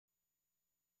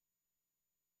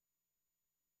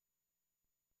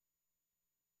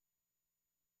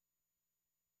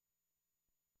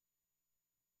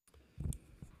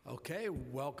Okay,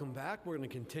 welcome back. We're going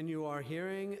to continue our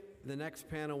hearing. The next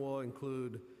panel will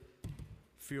include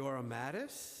Fiora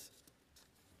Mattis,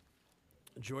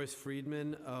 Joyce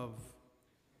Friedman of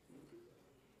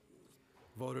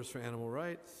Voters for Animal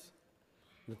Rights,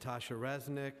 Natasha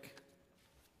Resnick,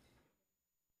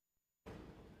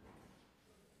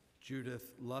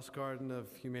 Judith Lustgarten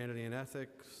of Humanity and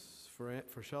Ethics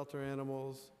for Shelter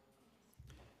Animals,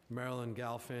 Marilyn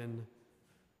Galfin,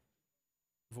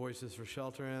 Voices for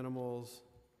Shelter Animals,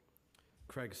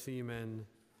 Craig Seaman,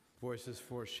 Voices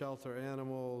for Shelter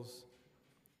Animals,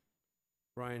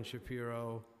 Brian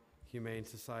Shapiro, Humane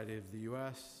Society of the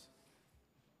U.S.,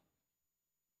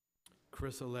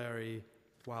 Chris O'Leary,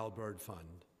 Wild Bird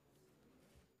Fund.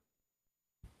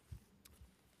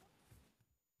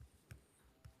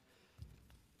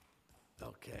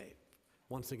 Okay.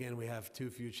 Once again, we have too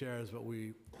few chairs, but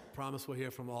we promise we'll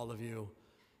hear from all of you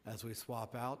as we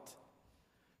swap out.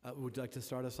 Would you like to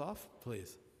start us off,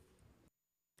 please?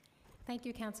 Thank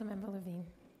you, Councilmember Levine.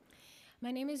 My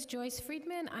name is Joyce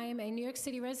Friedman. I am a New York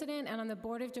City resident and on the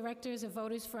board of directors of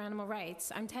Voters for Animal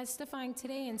Rights. I'm testifying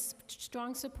today in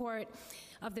strong support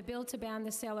of the bill to ban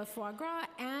the sale of foie gras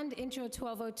and Intro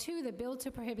 1202, the bill to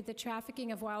prohibit the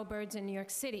trafficking of wild birds in New York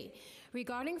City.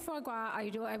 Regarding foie gras,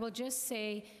 I will just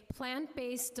say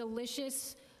plant-based,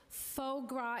 delicious faux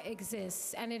gras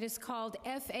exists, and it is called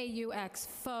F-A-U-X,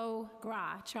 faux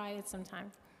gras. Try it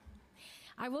sometime.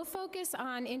 I will focus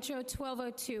on Intro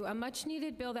 1202, a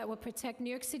much-needed bill that will protect New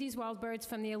York City's wild birds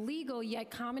from the illegal yet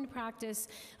common practice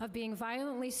of being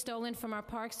violently stolen from our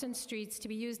parks and streets to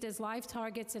be used as live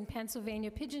targets in Pennsylvania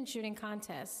pigeon shooting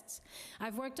contests.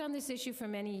 I've worked on this issue for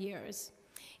many years.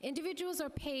 Individuals are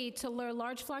paid to lure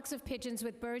large flocks of pigeons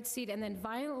with birdseed and then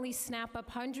violently snap up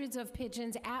hundreds of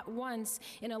pigeons at once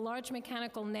in a large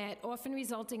mechanical net, often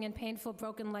resulting in painful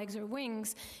broken legs or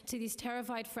wings to these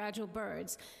terrified, fragile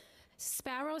birds.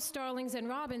 Sparrows, starlings, and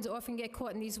robins often get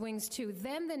caught in these wings too.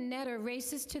 Then the netter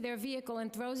races to their vehicle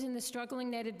and throws in the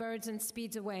struggling netted birds and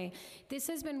speeds away. This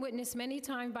has been witnessed many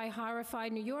times by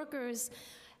horrified New Yorkers.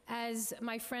 As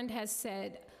my friend has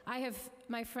said,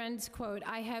 my friend's quote,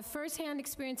 I have firsthand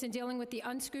experience in dealing with the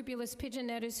unscrupulous pigeon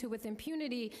netters who with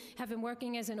impunity have been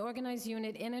working as an organized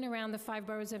unit in and around the 5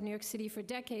 boroughs of New York City for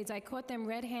decades. I caught them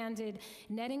red-handed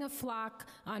netting a flock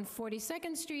on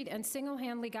 42nd Street and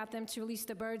single-handedly got them to release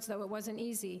the birds, though it wasn't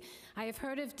easy. I have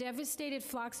heard of devastated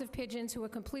flocks of pigeons who were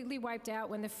completely wiped out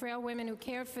when the frail women who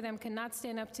cared for them could not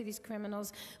stand up to these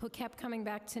criminals who kept coming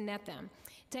back to net them.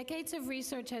 Decades of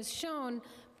research has shown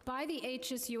by the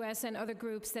HSUS and other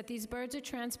groups that these birds are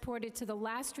transported to the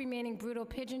last remaining brutal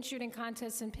pigeon shooting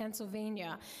contests in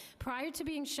Pennsylvania. Prior to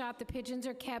being shot, the pigeons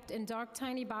are kept in dark,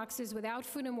 tiny boxes without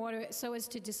food and water so as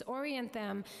to disorient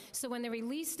them, so when they're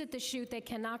released at the shoot, they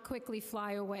cannot quickly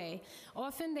fly away.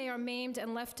 Often they are maimed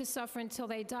and left to suffer until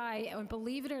they die, and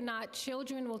believe it or not,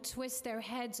 children will twist their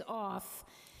heads off.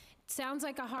 Sounds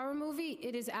like a horror movie,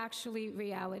 it is actually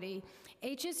reality.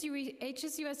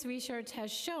 HSUS research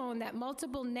has shown that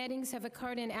multiple nettings have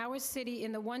occurred in our city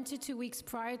in the 1 to 2 weeks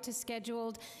prior to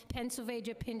scheduled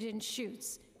Pennsylvania pigeon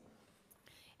shoots.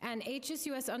 And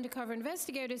HSUS undercover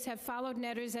investigators have followed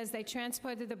netters as they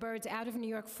transported the birds out of New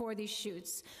York for these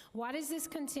shoots. Why does this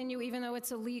continue even though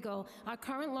it's illegal? Our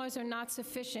current laws are not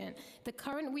sufficient. The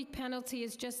current weak penalty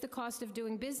is just the cost of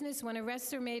doing business. When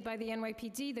arrests are made by the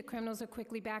NYPD, the criminals are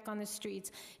quickly back on the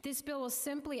streets. This bill will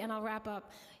simply, and I'll wrap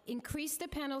up, increase the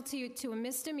penalty to a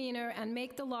misdemeanor and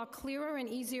make the law clearer and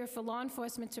easier for law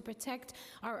enforcement to protect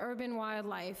our urban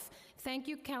wildlife. Thank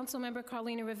you, Councilmember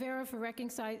Carlina Rivera, for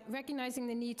recognizing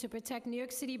the need to protect New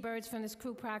York City birds from this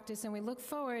cruel practice, and we look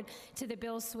forward to the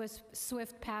bill's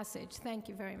swift passage. Thank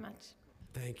you very much.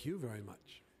 Thank you very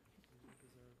much.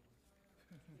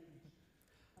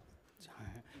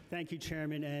 Thank you,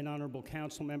 Chairman and honorable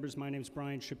council members. My name is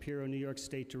Brian Shapiro, New York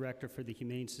State Director for the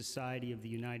Humane Society of the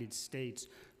United States.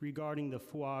 Regarding the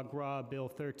foie gras bill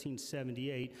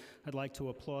 1378, I'd like to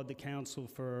applaud the council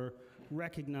for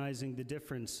recognizing the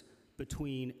difference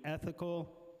between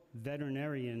ethical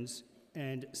veterinarians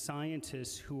and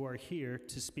scientists who are here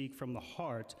to speak from the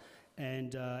heart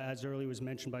and, as earlier was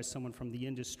mentioned by someone from the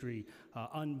industry,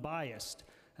 unbiased,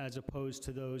 as opposed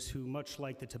to those who, much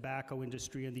like the tobacco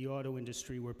industry and the auto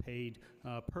industry, were paid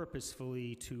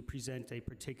purposefully to present a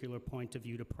particular point of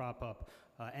view to prop up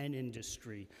an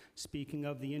industry. Speaking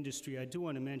of the industry, I do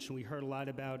want to mention we heard a lot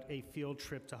about a field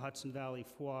trip to Hudson Valley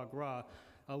foie gras.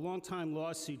 A long-time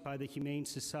lawsuit by the Humane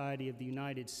Society of the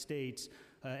United States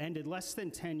ended less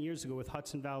than 10 years ago with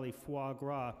Hudson Valley foie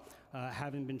gras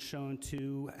having been shown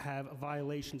to have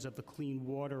violations of the Clean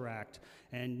Water Act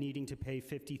and needing to pay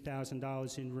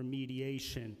 $50,000 in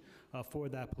remediation for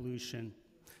that pollution.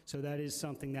 So that is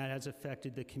something that has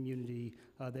affected the community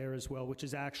there as well, which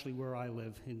is actually where I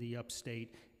live, in the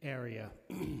upstate area.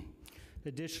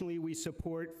 Additionally, we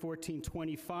support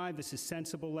 1425. This is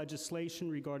sensible legislation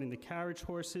regarding the carriage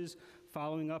horses.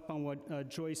 Following up on what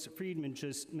Joyce Friedman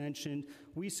just mentioned,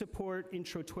 we support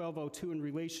Intro 1202 in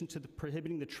relation to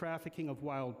prohibiting the trafficking of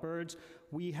wild birds.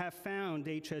 We have found,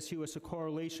 HSU, as a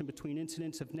correlation between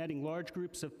incidents of netting large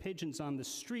groups of pigeons on the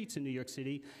streets in New York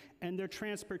City and their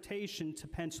transportation to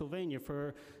Pennsylvania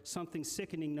for something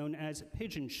sickening known as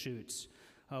pigeon shoots.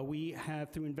 We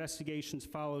have, through investigations,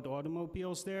 followed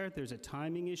automobiles there. There's a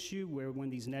timing issue where when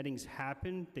these nettings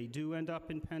happen, they do end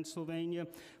up in Pennsylvania.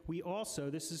 We also,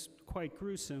 this is quite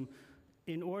gruesome,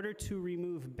 in order to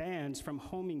remove bans from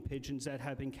homing pigeons that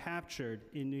have been captured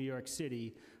in New York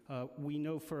City, we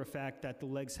know for a fact that the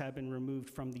legs have been removed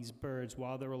from these birds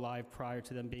while they're alive prior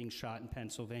to them being shot in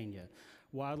Pennsylvania.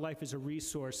 Wildlife is a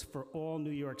resource for all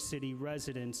New York City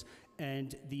residents,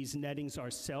 and these nettings are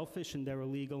selfish and they're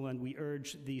illegal, and we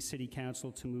urge the City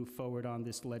Council to move forward on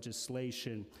this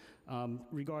legislation.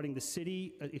 Regarding the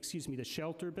the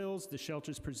shelter bills, the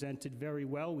shelters presented very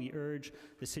well. We urge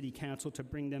the City Council to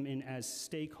bring them in as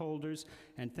stakeholders,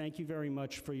 and thank you very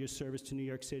much for your service to New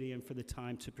York City and for the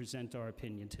time to present our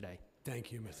opinion today.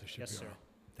 Thank you, Mr. Shapiro. Yes, sir.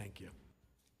 Thank you.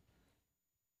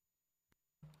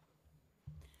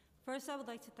 First, I would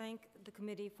like to thank the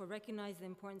committee for recognizing the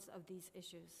importance of these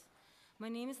issues. My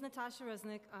name is Natasha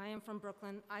Resnick. I am from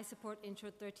Brooklyn. I support Intro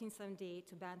 1378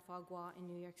 to ban foie gras in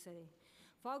New York City.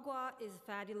 Foie gras is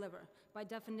fatty liver. By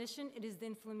definition, it is the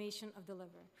inflammation of the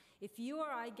liver. If you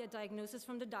or I get diagnosis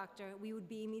from the doctor, we would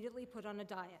be immediately put on a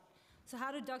diet. So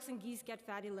how do ducks and geese get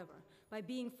fatty liver? By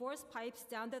being forced pipes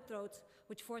down their throats,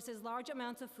 which forces large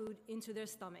amounts of food into their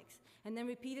stomachs, and then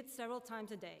repeated several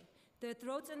times a day. Their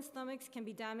throats and stomachs can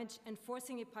be damaged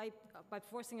by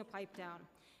forcing a pipe down.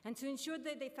 And to ensure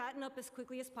that they fatten up as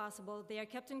quickly as possible, they are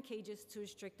kept in cages to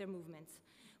restrict their movements.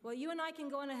 While you and I can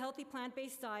go on a healthy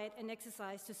plant-based diet and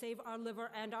exercise to save our liver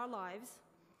and our lives,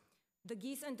 the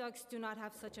geese and ducks do not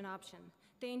have such an option.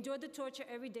 They endure the torture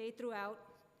every day throughout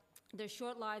their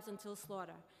short lives until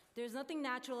slaughter. There's nothing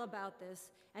natural about this,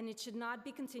 and it should not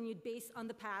be continued based on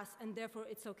the past, and therefore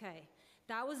it's okay.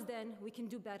 That was then, we can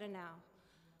do better now.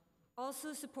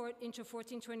 Also support Intro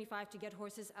 1425 to get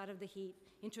horses out of the heat,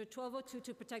 Intro 1202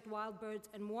 to protect wild birds,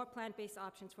 and more plant-based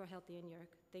options for a healthier New York.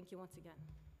 Thank you once again.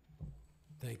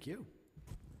 Thank you.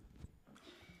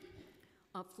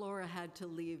 Flora had to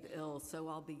leave ill, so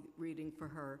I'll be reading for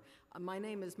her. My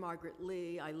name is Margaret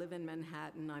Lee. I live in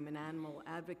Manhattan. I'm an animal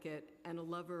advocate and a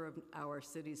lover of our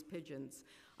city's pigeons.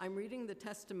 I'm reading the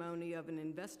testimony of an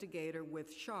investigator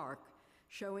with Shark,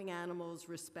 showing animals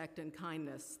respect and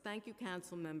kindness. Thank you,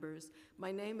 council members.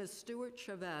 My name is Stuart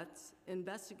Chavetz,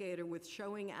 investigator with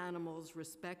Showing Animals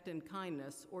Respect and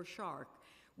Kindness, or Shark.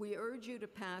 We urge you to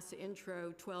pass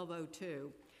Intro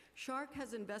 1202. Shark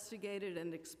has investigated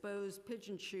and exposed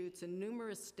pigeon shoots in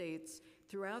numerous states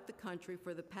throughout the country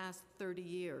for the past 30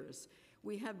 years.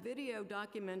 We have video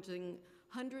documenting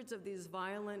hundreds of these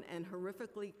violent and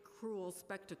horrifically cruel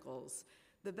spectacles.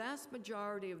 The vast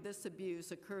majority of this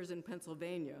abuse occurs in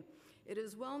Pennsylvania. It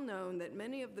is well known that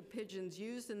many of the pigeons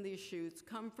used in these shoots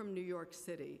come from New York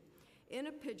City. In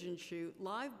a pigeon shoot,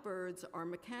 live birds are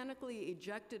mechanically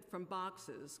ejected from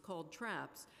boxes called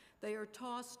traps. They are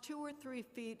tossed 2 or 3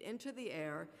 feet into the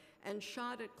air and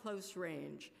shot at close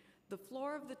range. The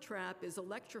floor of the trap is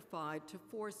electrified to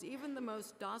force even the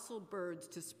most docile birds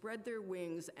to spread their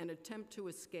wings and attempt to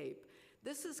escape.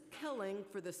 This is killing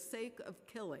for the sake of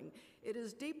killing. It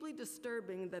is deeply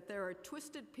disturbing that there are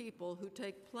twisted people who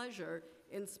take pleasure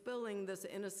in spilling this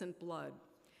innocent blood.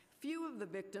 Few of the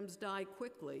victims die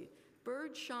quickly.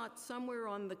 Birds shot somewhere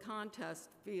on the contest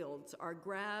fields are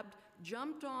grabbed,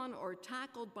 jumped on, or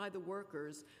tackled by the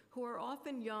workers, who are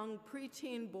often young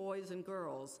preteen boys and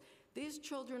girls. These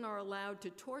children are allowed to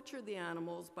torture the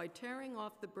animals by tearing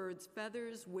off the birds'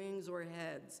 feathers, wings, or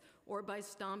heads, or by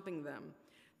stomping them.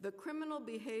 The criminal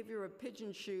behavior of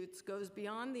pigeon shoots goes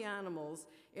beyond the animals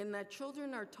in that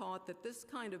children are taught that this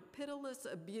kind of pitiless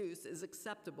abuse is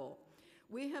acceptable.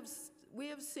 We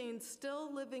have seen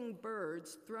still living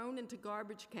birds thrown into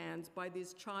garbage cans by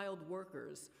these child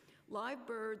workers. Live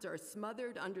birds are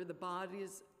smothered under the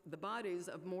bodies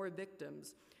of more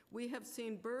victims. We have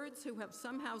seen birds who have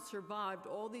somehow survived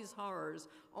all these horrors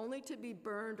only to be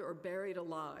burned or buried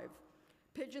alive.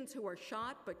 Pigeons who are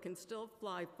shot but can still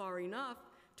fly far enough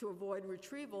to avoid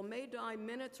retrieval may die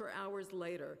minutes or hours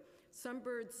later. Some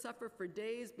birds suffer for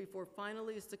days before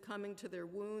finally succumbing to their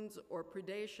wounds or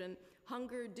predation,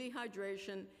 hunger,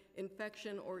 dehydration,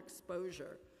 infection, or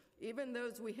exposure. Even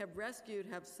those we have rescued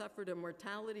have suffered a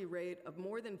mortality rate of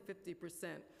more than 50%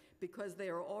 because they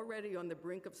are already on the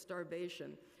brink of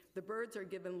starvation. The birds are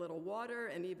given little water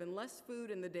and even less food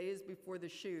in the days before the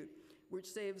shoot, which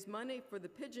saves money for the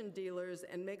pigeon dealers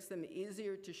and makes them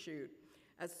easier to shoot.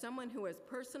 As someone who has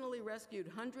personally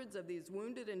rescued hundreds of these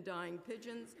wounded and dying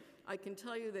pigeons, I can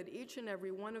tell you that each and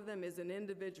every one of them is an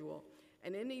individual,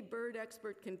 and any bird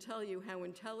expert can tell you how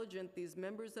intelligent these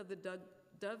members of the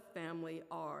dove family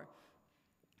are.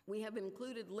 We have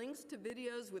included links to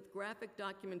videos with graphic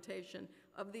documentation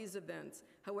of these events.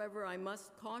 However, I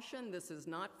must caution, this is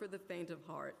not for the faint of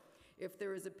heart. If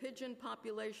there is a pigeon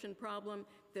population problem,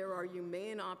 there are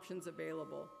humane options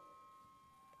available.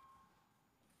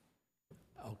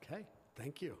 Okay,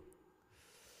 thank you.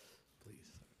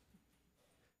 Please.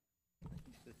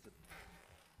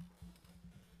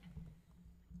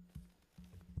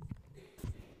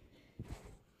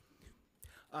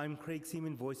 I'm Craig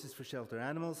Seaman, Voices for Shelter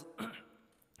Animals.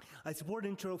 I support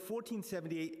Intro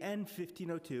 1478 and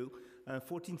 1502.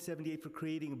 1478 for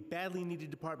creating a badly needed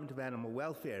Department of Animal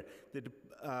Welfare.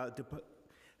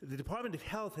 The Department of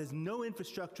Health has no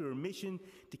infrastructure or mission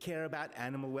to care about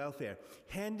animal welfare.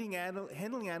 Handling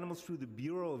animals through the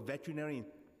Bureau of Veterinary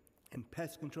and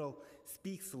Pest Control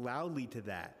speaks loudly to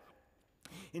that.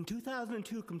 In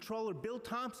 2002, Comptroller Bill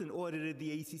Thompson audited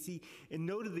the ACC and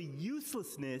noted the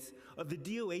uselessness of the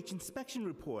DOH inspection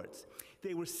reports.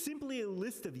 They were simply a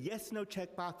list of yes-no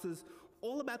checkboxes,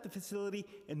 all about the facility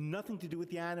and nothing to do with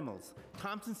the animals.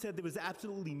 Thompson said there was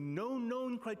absolutely no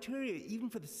known criteria, even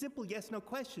for the simple yes-no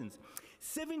questions.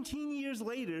 17 years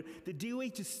later, the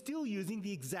DOH is still using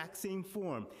the exact same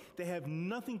form. They have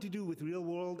nothing to do with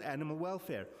real-world animal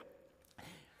welfare.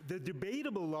 The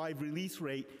debatable live release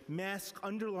rate masks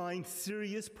underlying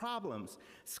serious problems.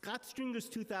 Scott Stringer's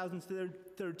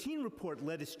 2013 report,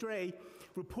 Led Astray,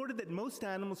 reported that most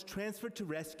animals transferred to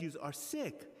rescues are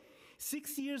sick.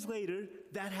 6 years later,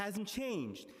 that hasn't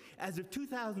changed. As of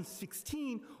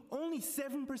 2016, only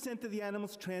 7% of the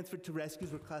animals transferred to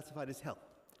rescues were classified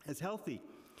as healthy.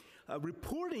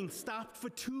 Reporting stopped for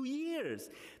 2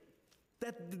 years.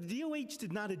 That the DOH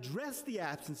did not address the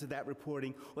absence of that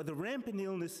reporting or the rampant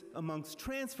illness amongst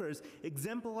transfers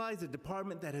exemplifies a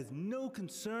department that has no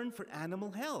concern for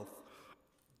animal health.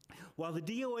 While the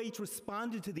DOH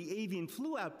responded to the avian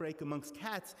flu outbreak amongst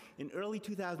cats in early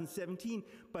 2017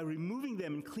 by removing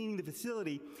them and cleaning the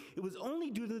facility, it was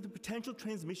only due to the potential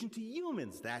transmission to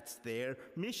humans. That's their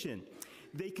mission.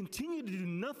 They continue to do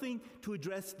nothing to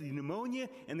address the pneumonia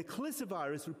and the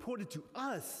calicivirus reported to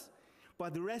us by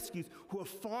the rescues, who are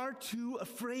far too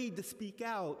afraid to speak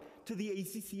out to the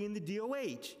ACC and the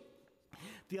DOH.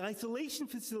 The isolation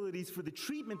facilities for the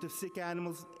treatment of sick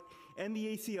animals and the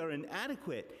AC are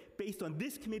inadequate based on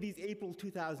this committee's April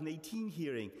 2018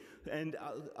 hearing. And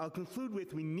I'll conclude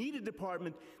with, we need a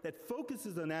department that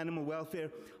focuses on animal welfare,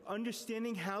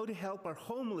 understanding how to help our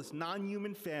homeless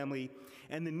non-human family,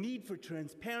 and the need for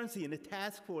transparency and a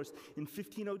task force in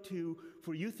 1502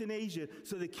 for euthanasia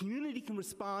so the community can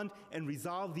respond and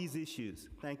resolve these issues.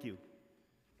 Thank you.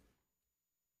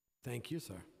 Thank you,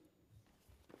 sir.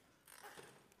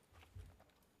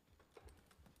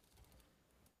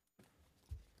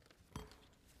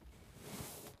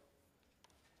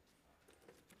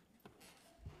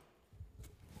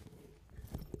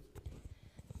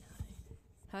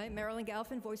 Hi, Marilyn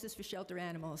Galfin, Voices for Shelter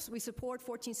Animals. We support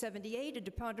 1478, a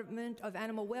Department of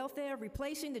Animal Welfare,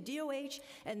 replacing the DOH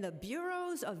and the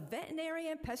Bureaus of Veterinary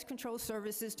and Pest Control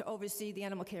Services to oversee the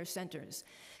animal care centers.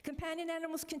 Companion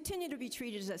animals continue to be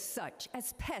treated as such,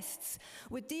 as pests,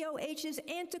 with DOH's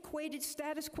antiquated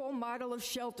status quo model of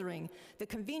sheltering, the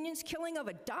convenience killing of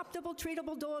adoptable,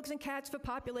 treatable dogs and cats for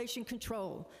population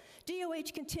control.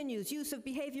 DOH continues use of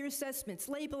behavior assessments,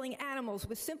 labeling animals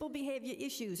with simple behavior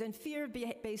issues and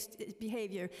fear-based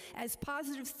behavior as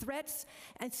positive threats,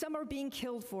 and some are being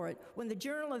killed for it, when the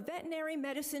Journal of Veterinary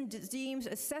Medicine deems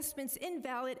assessments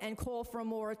invalid and call for a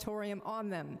moratorium on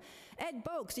them. Ed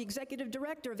Boakes, the executive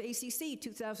director of ACC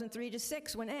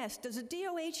 2003-6, when asked, does the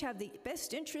DOH have the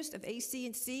best interest of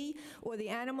AC&C or the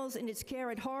animals in its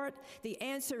care at heart? The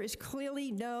answer is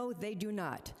clearly no, they do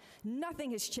not.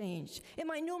 Nothing has changed. In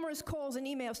my numerous calls and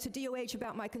emails to DOH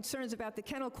about my concerns about the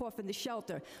kennel cough in the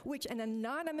shelter, which an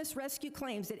anonymous rescue claimed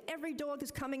claims that every dog is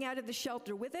coming out of the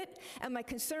shelter with it, and my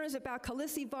concerns about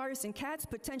calicivirus in cats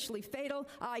potentially fatal,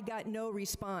 I got no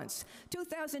response.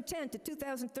 2010 to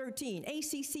 2013,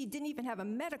 ACC didn't even have a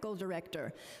medical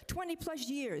director. 20-plus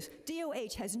years,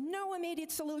 DOH has no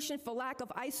immediate solution for lack of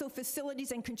ISO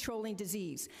facilities and controlling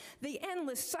disease. The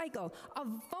endless cycle of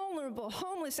vulnerable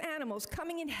homeless animals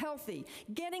coming in healthy,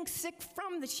 getting sick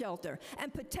from the shelter,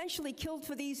 and potentially killed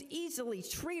for these easily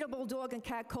treatable dog and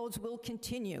cat colds will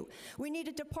continue. We need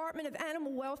a Department of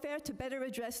Animal Welfare to better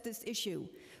address this issue.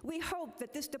 We hope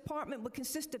that this department would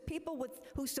consist of people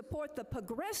who support the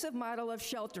progressive model of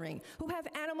sheltering, who have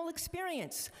animal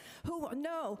experience,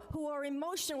 who are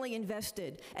emotionally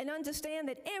invested, and understand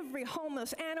that every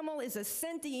homeless animal is a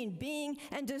sentient being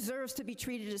and deserves to be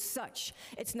treated as such.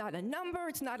 It's not a number,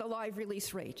 it's not a live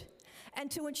release rate. And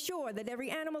to ensure that every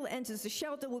animal that enters the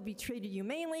shelter will be treated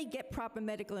humanely, get proper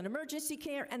medical and emergency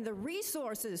care, and the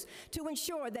resources to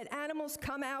ensure that animals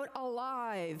come out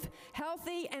alive,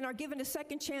 healthy, and are given a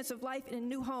second chance of life in a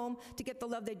new home to get the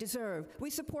love they deserve. We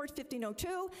support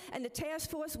 1502 and the task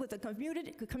force with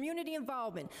the community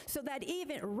involvement so that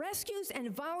even rescues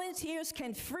and volunteers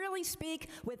can freely speak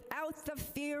without the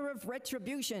fear of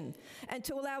retribution, and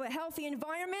to allow a healthy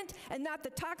environment and not the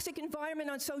toxic environment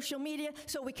on social media,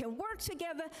 so we can work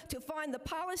together to find the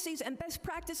policies and best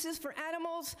practices for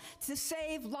animals to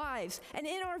save lives. And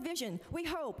in our vision, we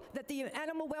hope that the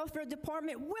Animal Welfare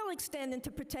Department will extend into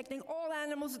protecting all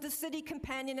animals of the city,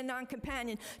 companion and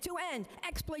non-companion, to end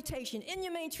exploitation,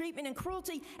 inhumane treatment, and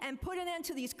cruelty, and put an end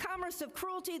to these commerce of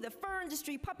cruelty, the fur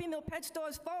industry, puppy mill, pet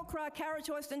stores, faux craw, carriage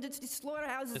horse industry,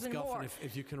 slaughterhouses, Ms. and Gelfand, more.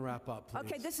 if you can wrap up, please.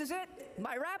 Okay, this is it.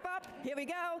 My wrap up. Here we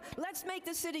go. Let's make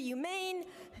the city humane.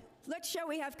 Let's show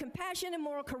we have compassion and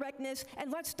moral correctness,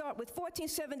 and let's start with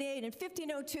 1478 and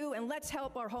 1502, and let's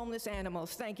help our homeless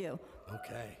animals. Thank you.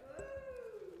 Okay.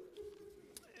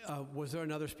 Was there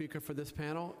another speaker for this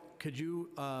panel? Could you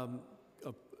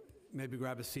maybe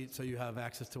grab a seat so you have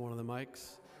access to one of the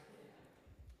mics?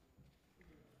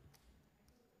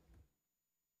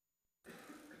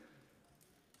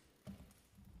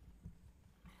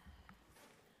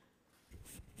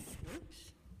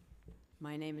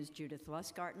 My name is Judith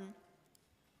Lustgarten.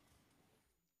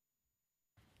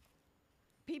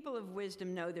 People of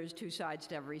wisdom know there's two sides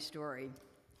to every story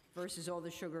versus all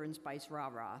the sugar and spice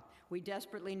rah-rah. We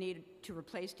desperately need to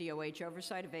replace DOH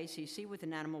oversight of ACC with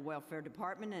an animal welfare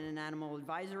department and an animal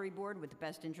advisory board with the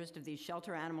best interest of these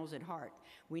shelter animals at heart.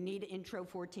 We need Intro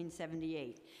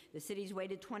 1478. The city's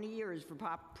waited 20 years for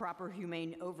proper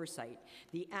humane oversight.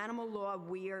 The animal law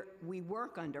we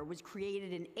work under was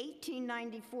created in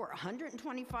 1894,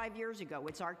 125 years ago.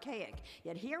 It's archaic.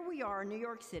 Yet here we are in New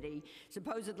York City,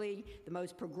 supposedly the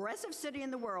most progressive city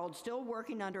in the world, still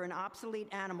working under an obsolete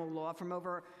animal law from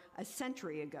over a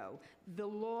century ago. The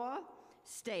law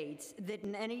states that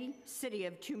in any city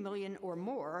of 2 million or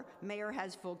more, mayor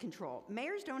has full control.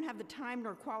 Mayors don't have the time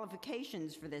nor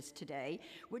qualifications for this today,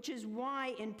 which is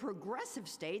why in progressive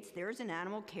states, there's an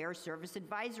animal care service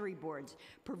advisory boards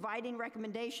providing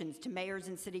recommendations to mayors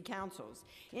and city councils.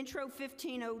 Intro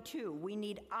 1502, we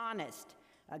need honest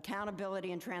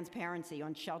accountability and transparency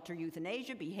on shelter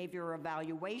euthanasia, behavior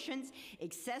evaluations,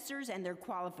 assessors, and their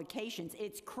qualifications.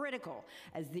 It's critical,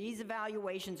 as these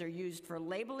evaluations are used for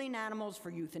labeling animals for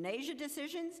euthanasia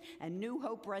decisions and New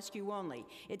Hope rescue only.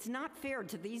 It's not fair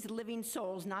to these living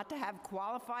souls not to have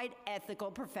qualified, ethical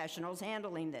professionals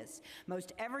handling this.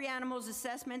 Most every animal's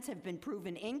assessments have been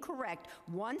proven incorrect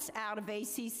once out of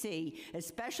ACC,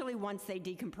 especially once they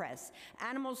decompress.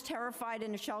 Animals terrified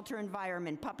in a shelter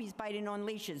environment, puppies biting on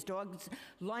leashes, dogs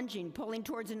lunging, pulling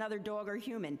towards another dog or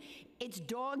human. It's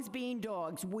dogs being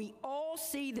dogs. We all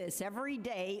see this every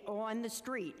day on the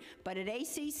street, but at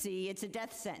ACC, it's a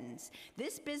death sentence.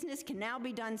 This business can now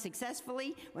be done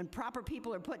successfully when proper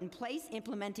people are put in place,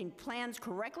 implementing plans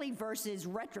correctly versus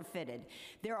retrofitted.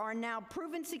 There are now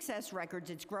proven success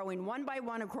records. It's growing one by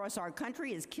one across our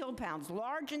country as kill pounds,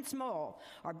 large and small,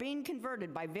 are being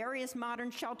converted by various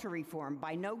modern shelter reform,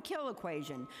 by no-kill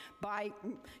equation, by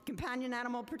Companion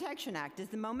Animal Protection Act. As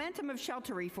the momentum of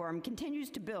shelter reform continues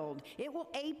to build, it will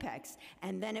apex,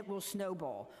 and then it will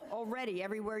snowball. Already,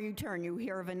 everywhere you turn, you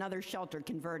hear of another shelter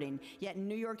converting. Yet in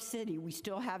New York City, we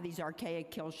still have these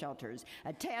archaic kill shelters.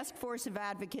 A task force of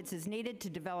advocates is needed to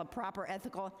develop proper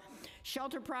ethical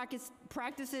shelter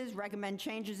practices, recommend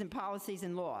changes in policies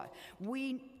and law.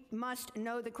 We must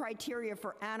know the criteria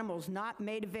for animals not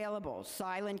made available,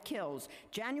 silent kills.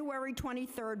 January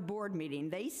 23rd board meeting,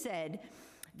 they said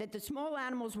that the small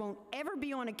animals won't ever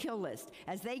be on a kill list,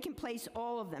 as they can place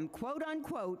all of them, quote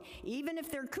unquote, even if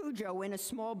they're Cujo in a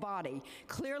small body.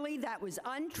 Clearly, that was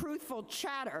untruthful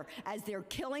chatter, as they're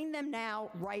killing them now,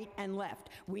 right and left.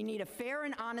 We need a fair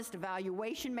and honest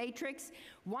evaluation matrix.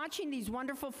 Watching these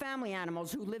wonderful family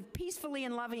animals who live peacefully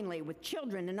and lovingly with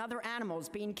children and other animals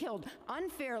being killed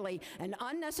unfairly and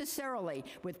unnecessarily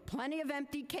with plenty of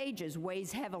empty cages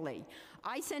weighs heavily.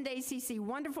 I send ACC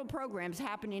wonderful programs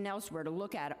happening elsewhere to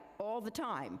look at all the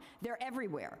time. They're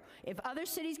everywhere. If other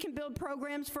cities can build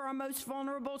programs for our most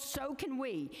vulnerable, so can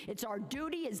we. It's our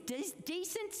duty as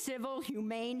decent, civil,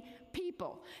 humane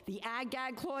people. The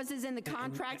ag-gag clauses in the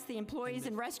contracts the employees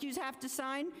and rescues have to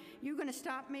sign. You gonna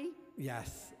stop me?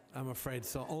 Yes, I'm afraid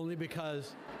so, only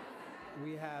because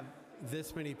we have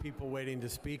this many people waiting to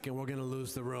speak and we're going to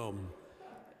lose the room.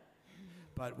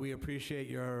 But we appreciate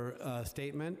your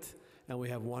statement, and we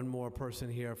have one more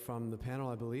person here from the panel,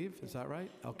 I believe. Is that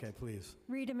right? Okay, please.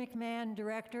 Rita McMahon,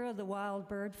 Director of the Wild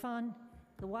Bird Fund.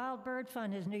 The Wild Bird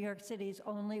Fund is New York City's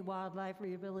only wildlife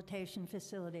rehabilitation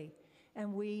facility,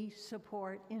 and we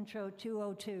support Intro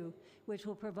 202, which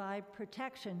will provide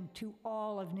protection to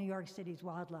all of New York City's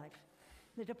wildlife.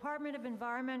 The Department of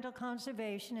Environmental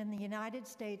Conservation and the United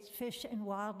States Fish and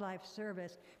Wildlife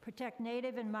Service protect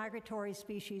native and migratory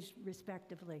species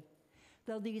respectively.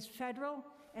 Though these federal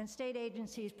and state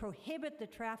agencies prohibit the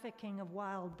trafficking of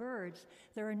wild birds,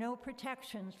 there are no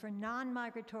protections for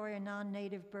non-migratory and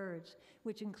non-native birds,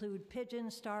 which include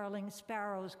pigeons, starlings,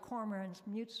 sparrows, cormorants,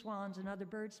 mute swans, and other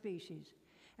bird species.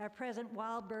 At present,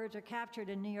 wild birds are captured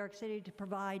in New York City to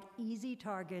provide easy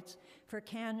targets for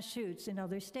canned shoots in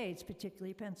other states,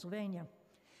 particularly Pennsylvania.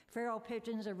 Feral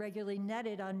pigeons are regularly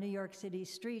netted on New York City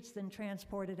streets, then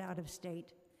transported out of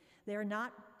state. They are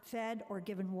not fed or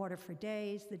given water for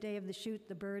days. The day of the shoot,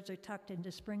 the birds are tucked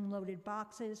into spring-loaded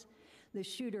boxes. The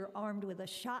shooter, armed with a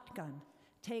shotgun,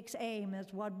 takes aim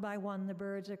as one by one the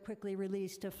birds are quickly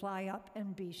released to fly up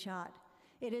and be shot.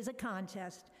 It is a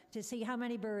contest to see how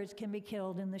many birds can be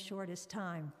killed in the shortest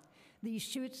time. These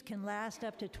shoots can last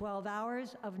up to 12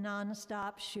 hours of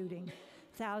nonstop shooting.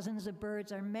 Thousands of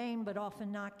birds are maimed but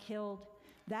often not killed.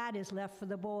 That is left for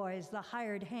the boys, the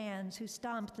hired hands who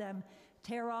stomp them,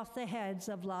 tear off the heads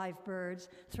of live birds,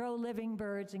 throw living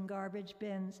birds in garbage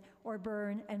bins, or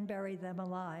burn and bury them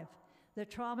alive. The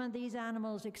trauma these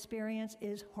animals experience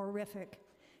is horrific.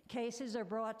 Cases are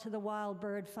brought to the Wild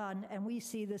Bird Fund, and we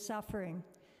see the suffering.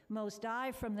 Most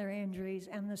die from their injuries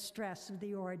and the stress of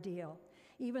the ordeal.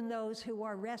 Even those who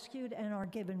are rescued and are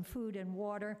given food and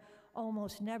water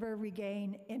almost never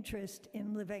regain interest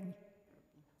in living.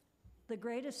 The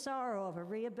greatest sorrow of a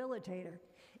rehabilitator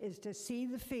is to see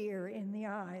the fear in the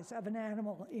eyes of an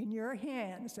animal in your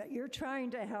hands that you're trying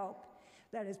to help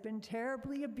that has been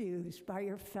terribly abused by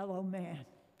your fellow man.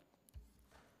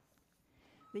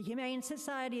 The Humane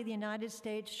Society of the United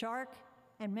States, Shark,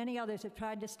 and many others have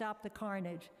tried to stop the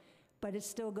carnage, but it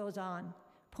still goes on.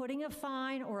 Putting a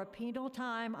fine or a penal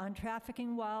time on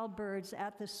trafficking wild birds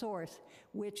at the source,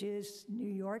 which is New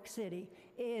York City,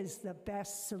 is the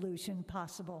best solution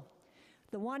possible.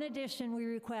 The one addition we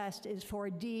request is for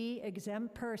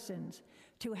exempt persons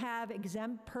to have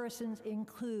exempt persons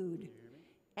include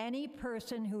any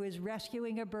person who is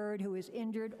rescuing a bird who is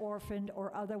injured, orphaned,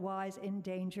 or otherwise in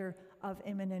danger of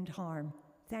imminent harm.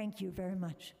 Thank you very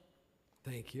much.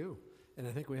 Thank you. And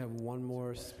I think we have one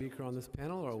more speaker on this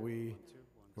panel, or we're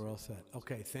all set.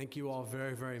 Okay, thank you all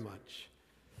very, very much.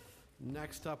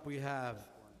 Next up, we have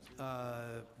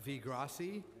V.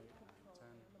 Grassi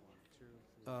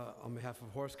on behalf of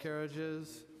horse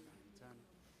carriages.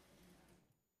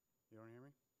 You don't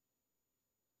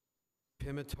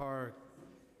hear me? Pimitar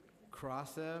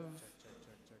Krasev.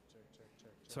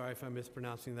 Sorry if I'm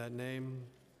mispronouncing that name.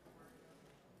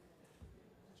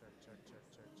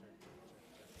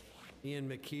 Ian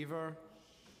McKeever.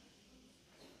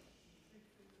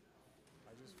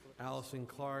 Allison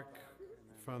Clark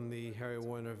from the Harry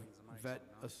Warner Vet.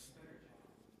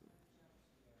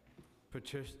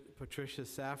 Patricia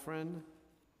Safran.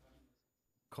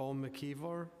 Cole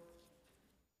McKeever.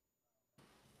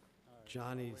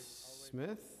 Johnny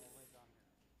Smith.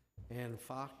 Ann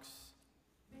Fox.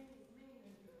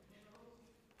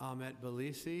 Ahmet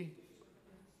Belisi.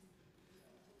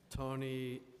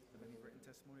 Tony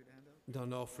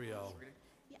Donofrio.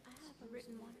 Yeah, I have a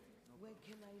written one. Where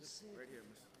can I sit? Right here,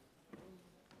 miss.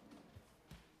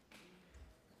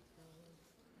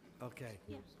 Okay.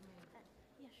 Yeah,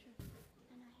 yeah, sure.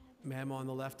 And I have. Ma'am on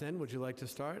the left end, would you like to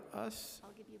start us?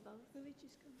 I'll give you both. Where would you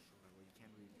go? Well, you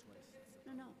can't read it twice.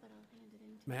 No, no, but I'll hand it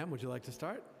in. Ma'am, would you like to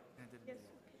start? Yes.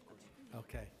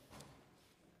 Okay.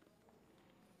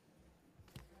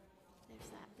 There's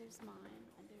that. there's mine,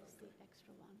 and there's the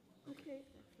extra one. Okay,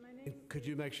 my name, Could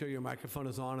you make sure your microphone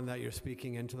is on and that you're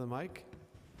speaking into the mic?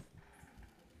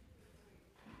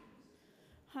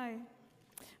 hi.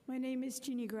 My name is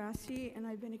Jeannie Grassi, and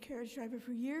I've been a carriage driver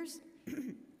for years.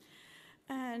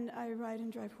 And I ride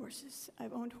and drive horses.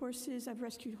 I've owned horses, I've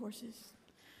rescued horses.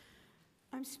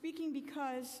 I'm speaking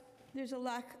because there's a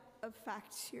lack of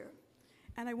facts here,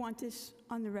 and I want this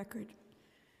on the record.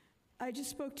 I just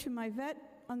spoke to my vet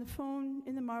on the phone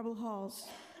in the Marble Halls.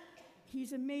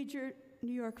 He's a major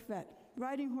New York vet,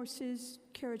 riding horses,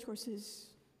 carriage horses,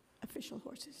 official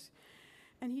horses.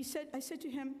 And I said to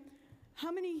him,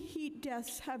 how many heat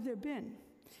deaths have there been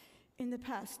in the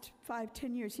past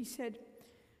 5-10 years? He said,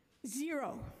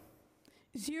 0.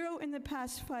 0 in the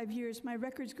past 5 years. My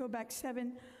records go back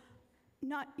 7.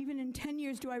 Not even in 10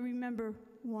 years do I remember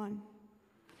 1.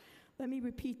 Let me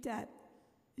repeat that.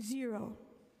 0.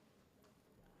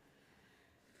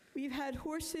 We've had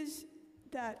horses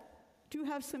that do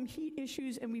have some heat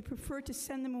issues, and we prefer to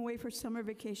send them away for summer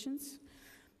vacations.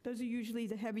 Those are usually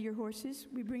the heavier horses.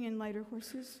 We bring in lighter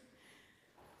horses.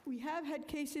 We have had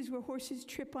cases where horses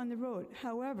trip on the road.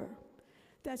 However,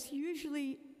 that's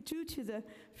usually due to the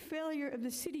failure of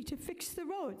the city to fix the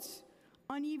roads,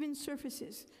 uneven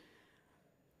surfaces.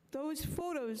 Those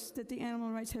photos that the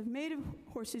animal rights have made of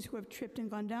horses who have tripped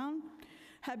and gone down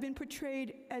have been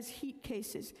portrayed as heat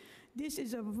cases. This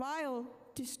is a vile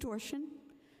distortion,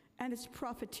 and it's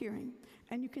profiteering.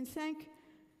 And you can thank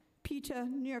PETA,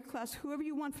 New York Class, whoever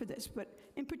you want for this, but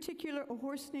in particular, a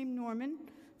horse named Norman,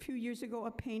 a few years ago,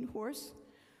 a paint horse,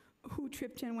 who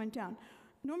tripped and went down.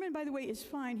 Norman, by the way, is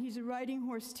fine. He's a riding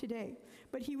horse today,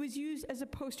 but he was used as a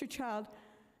poster child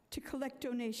to collect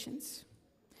donations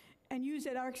and used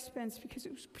at our expense because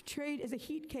it was portrayed as a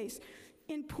heat case.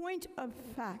 In point of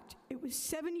fact, it was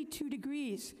 72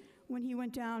 degrees when he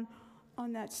went down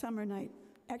on that summer night.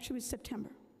 Actually, it was September.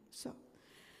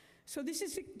 So this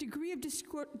is a degree of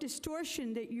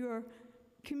distortion that your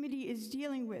committee is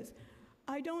dealing with.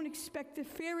 I don't expect the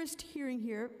fairest hearing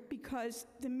here because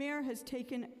the mayor has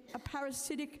taken a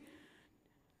parasitic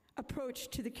approach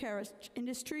to the carriage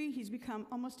industry. He's become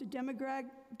almost a demagogue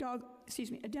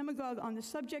on the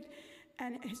subject,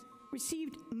 and has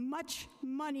received much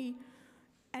money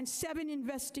and 7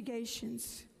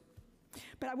 investigations.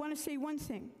 But I want to say one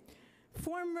thing.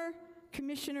 Former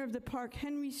Commissioner of the Park,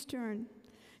 Henry Stern,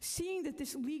 seeing that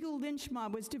this legal lynch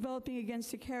mob was developing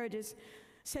against the carriages,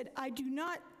 said, I do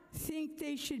not think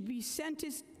they should be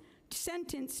sentenced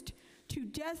to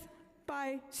death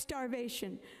by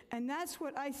starvation. And that's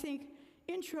what I think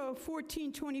Intro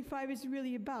 1425 is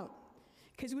really about,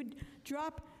 because it would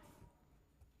drop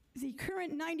the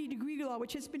current 90-degree law,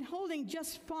 which has been holding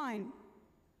just fine,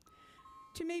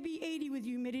 to maybe 80 with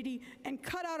humidity, and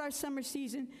cut out our summer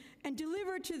season and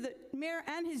deliver to the mayor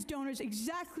and his donors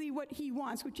exactly what he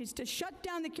wants, which is to shut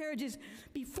down the carriages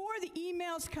before the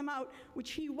emails come out,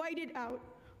 which he whited out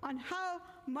on how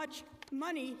much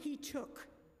money he took.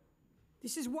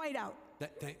 This is white out.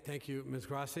 Thank you, Ms.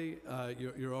 Grassi.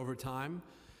 You're over time.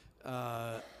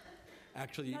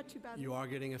 Actually, Not too bad. you are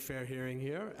getting a fair hearing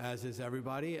here, as is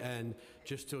everybody. And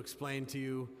just to explain to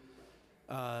you,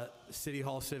 City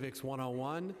Hall Civics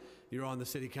 101, you're on the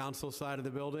City Council side of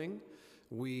the building.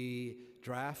 We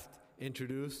draft,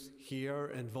 introduce, hear,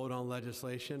 and vote on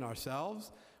legislation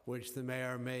ourselves, which the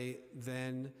mayor may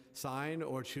then sign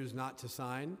or choose not to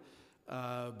sign.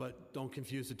 But don't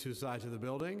confuse the two sides of the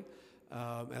building.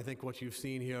 I think what you've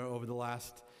seen here over the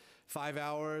last 5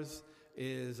 hours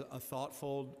is a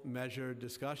thoughtful, measured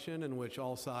discussion in which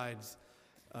all sides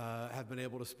have been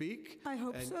able to speak. I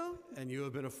hope so. And you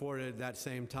have been afforded that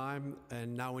same time,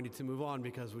 and now we need to move on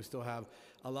because we still have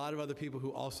a lot of other people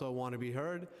who also want to be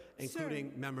heard,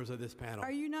 including members of this panel.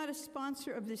 Are you not a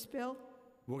sponsor of this bill?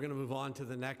 We're going to move on to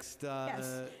the next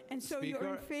Yes, and so speaker.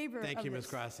 you're in favor of Thank you, Ms.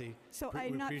 this. Grassi. So We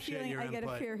I'm not appreciate feeling your I get a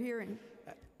input. fair hearing.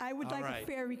 I would All like right. a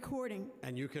fair recording.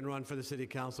 And you can run for the City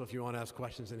Council if you want to ask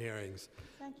questions in hearings.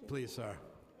 Thank you. Please, sir.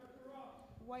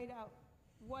 White out.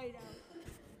 White out.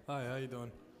 Hi, how you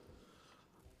doing?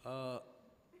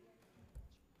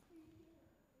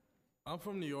 I'm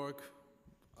from New York.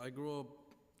 I grew up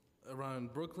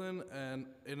around Brooklyn and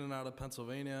in and out of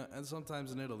Pennsylvania and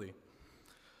sometimes in Italy.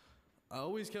 I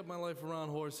always kept my life around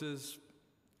horses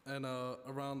and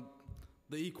around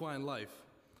the equine life.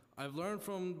 I've learned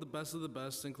from the best of the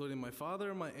best, including my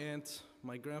father, my aunt,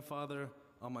 my grandfather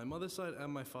on my mother's side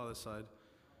and my father's side.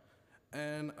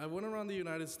 And I went around the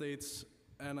United States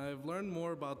and I've learned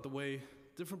more about the way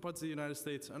different parts of the United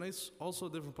States and also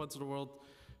different parts of the world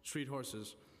treat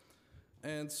horses.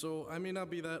 And so I may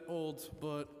not be that old,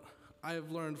 but I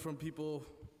have learned from people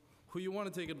who you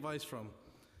want to take advice from.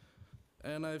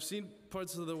 And I've seen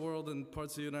parts of the world and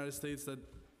parts of the United States that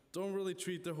don't really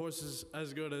treat their horses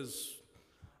as good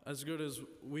as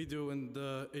we do in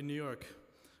New York.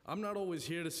 I'm not always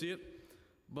here to see it,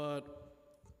 but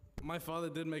my father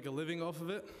did make a living off of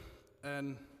it,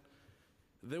 and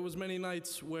there was many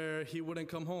nights where he wouldn't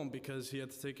come home because he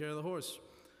had to take care of the horse.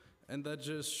 And that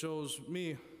just shows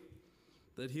me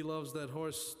that he loves that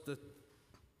horse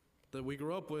that we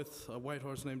grew up with, a white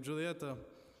horse named Julieta,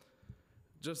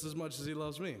 just as much as he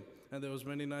loves me. And there was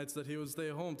many nights that he would stay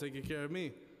at home taking care of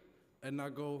me and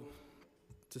not go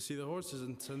to see the horses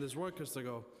and send his workers to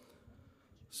go.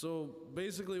 So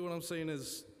basically what I'm saying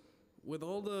is, with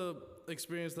all the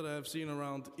experience that I have seen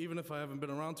around, even if I haven't been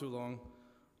around too long,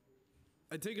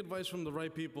 I take advice from the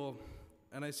right people,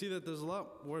 and I see that there's a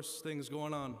lot worse things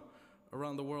going on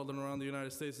around the world and around the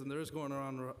United States than there is going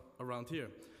on around here.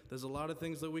 There's a lot of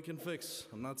things that we can fix.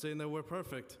 I'm not saying that we're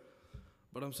perfect,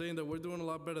 but I'm saying that we're doing a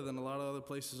lot better than a lot of other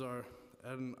places are,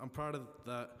 and I'm proud of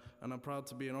that, and I'm proud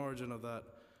to be an origin of that,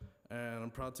 and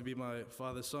I'm proud to be my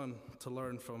father's son, to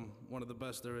learn from one of the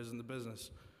best there is in the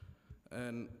business.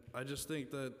 And I just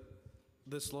think that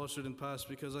this law shouldn't pass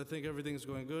because I think everything's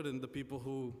going good, and the people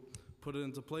who put it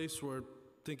into place were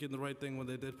thinking the right thing when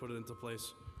they did put it into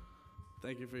place.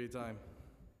 Thank you for your time.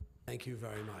 Thank you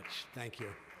very much. Thank you.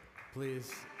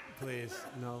 Please,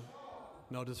 no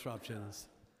disruptions.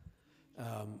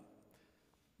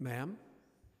 Ma'am,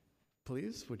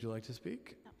 please, would you like to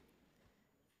speak? No.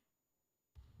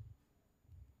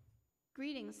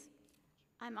 Greetings.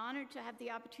 I'm honored to have the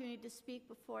opportunity to speak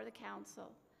before the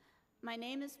council. My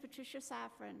name is Patricia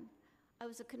Safran. I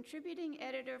was a contributing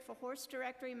editor for Horse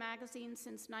Directory magazine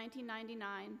since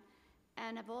 1999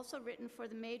 and have also written for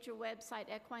the major website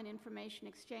Equine Information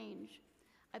Exchange.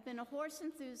 I've been a horse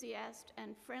enthusiast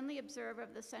and friendly observer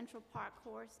of the Central Park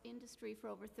horse industry for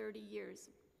over 30 years.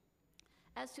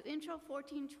 As to Intro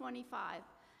 1425,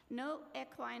 no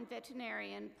equine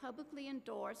veterinarian publicly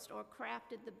endorsed or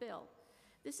crafted the bill.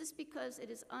 This is because it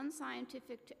is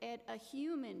unscientific to add a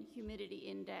human humidity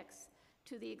index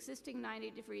to the existing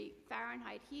 90-degree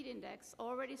Fahrenheit heat index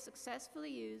already successfully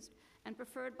used and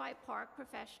preferred by park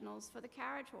professionals for the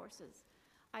carriage horses.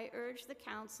 I urge the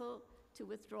council to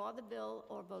withdraw the bill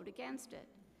or vote against it.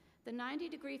 The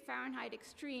 90-degree Fahrenheit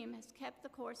extreme has kept the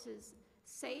horses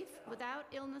safe without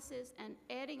illnesses, and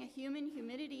adding a human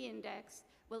humidity index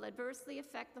will adversely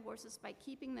affect the horses by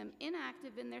keeping them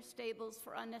inactive in their stables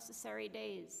for unnecessary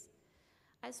days.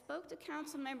 I spoke to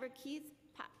Councilmember Keith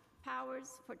Powers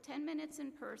for 10 minutes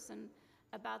in person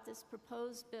about this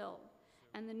proposed bill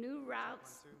and the new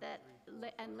routes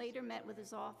and later met with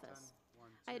his office.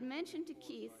 I had mentioned to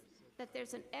Keith that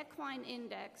there's an equine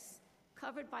index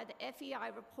covered by the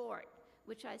FEI report,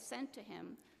 which I sent to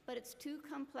him, but it's too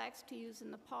complex to use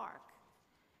in the park.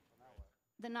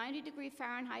 The 90-degree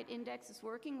Fahrenheit index is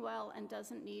working well and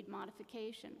doesn't need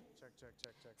modification.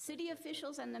 City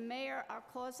officials and the mayor are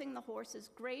causing the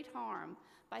horses great harm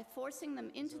by forcing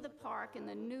them into the park in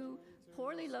the new,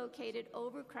 poorly located,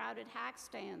 overcrowded hack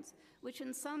stands, which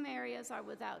in some areas are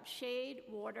without shade,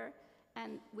 water,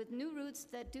 and with new routes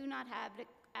that do not have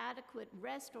adequate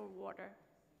rest or water.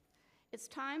 It's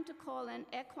time to call in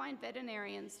equine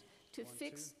veterinarians to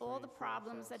fix all the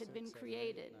problems that have been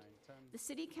created. The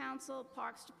City Council,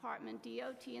 Parks Department,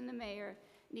 DOT, and the mayor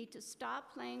need to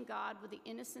stop playing God with the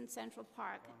innocent Central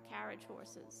Park carriage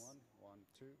horses.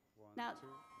 Now,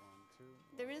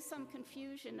 there is some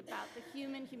confusion about the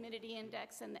human humidity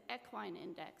index and the equine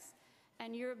index,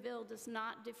 and your bill does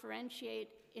not differentiate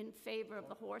in favor of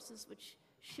the horses, which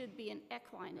should be an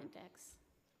equine index.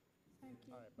 Thank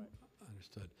you.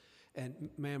 Understood. And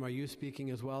ma'am, are you speaking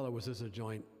as well, or was this a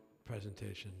joint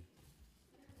presentation?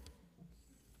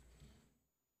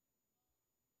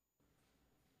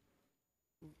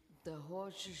 The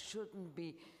horses shouldn't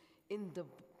be in the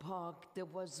park. There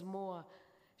was more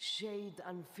shade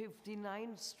on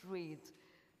 59th Street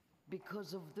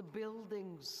because of the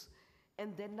buildings,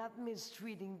 and they're not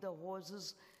mistreating the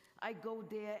horses. I go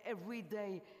there every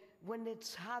day. When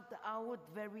it's hot out,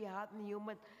 very hot and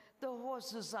humid, the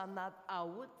horses are not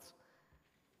out.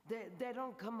 They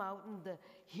don't come out in the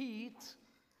heat,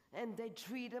 and they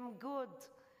treat them good.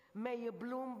 Mayor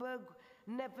Bloomberg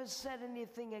never said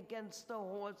anything against the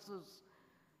horses.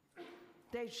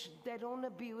 They don't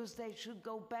abuse. They should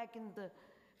go back in the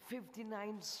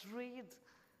 59th Street,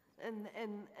 and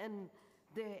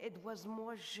it was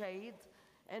more shade,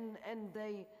 and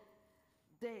they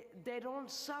don't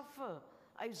suffer.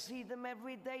 I see them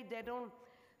every day. They don't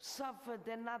suffer.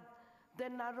 They're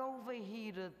not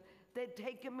overheated. They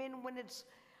take them in when it's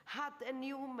hot and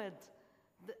humid.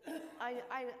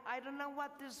 I don't know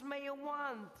what this mayor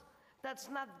wants. That's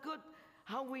not good.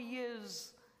 how he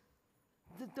is.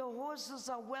 The horses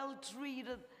are well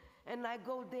treated, and I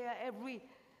go there every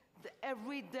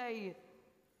day,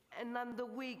 and on the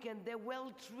weekend they're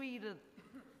well treated,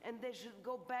 and they should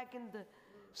go back in the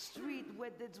street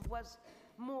where there was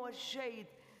more shade.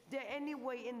 They're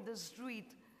anyway in the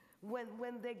street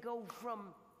when they go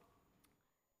from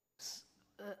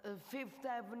Fifth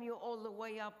Avenue all the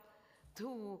way up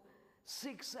to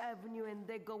 6th Avenue, and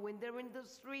they're in the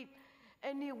street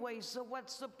anyway, so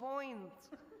what's the point?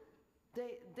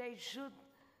 They should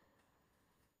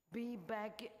be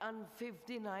back on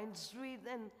 59th Street,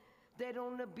 and they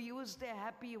don't abuse their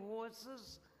happy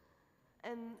horses,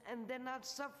 and they're not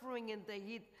suffering in the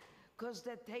heat because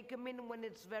they take them in when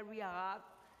it's very hot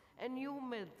and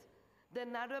humid. They're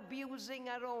not abusing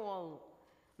at all,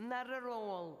 not at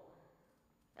all.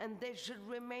 And they should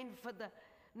remain for the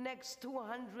next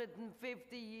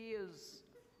 250 years.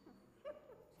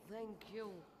 Thank you.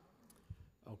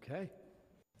 Okay.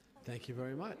 Thank you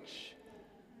very much.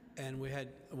 And we had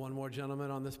one more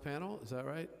gentleman on this panel, is that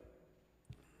right?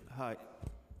 Hi.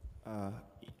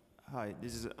 Hi,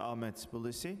 this is Ahmet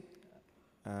Bulisi.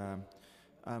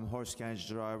 I'm horse carriage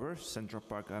driver, Central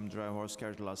Park. I'm driving horse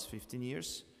carriage the last 15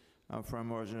 years. I'm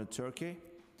from original Turkey.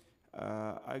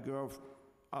 I grew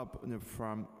up in a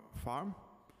farm.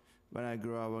 When I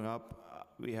grew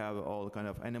up, we have all kind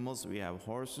of animals. We have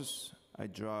horses. I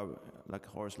drive like a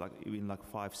horse, like even like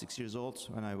 5-6 years old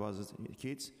when I was a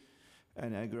kid,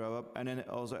 and I grew up. And then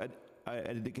also I had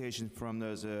education from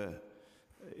the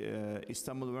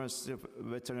Istanbul University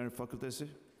Veterinary Faculty.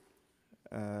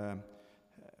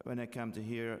 When I came to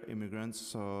here, immigrants,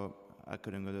 so I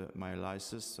couldn't get my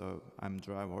license. So I'm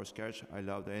driving horse carriage. I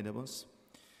love the animals.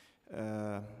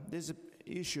 This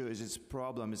issue its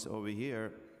problem is over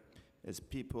here. Is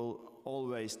people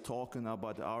always talking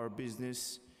about our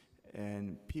business,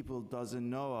 and people doesn't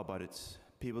know about it.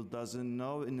 People doesn't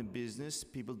know in the business.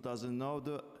 People doesn't know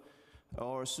the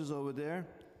horses over there,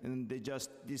 and they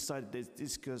just decide they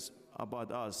discuss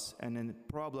about us. And then the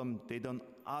problem, they don't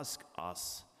ask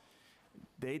us.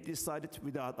 They decided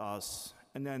without us,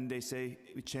 and then they say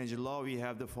we change the law. We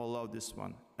have to follow this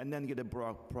one, and then get a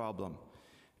problem.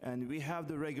 And we have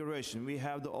the regulation. We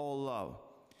have the all law.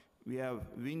 We have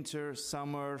winter,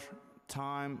 summer,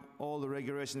 time, all the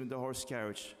regulation with the horse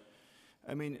carriage.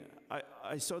 I mean,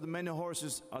 I saw the many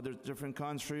horses, other different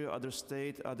country, other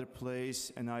state, other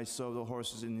place, and I saw the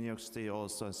horses in New York State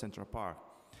also in Central Park.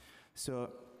 So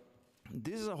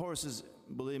these horses,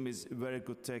 believe me, is very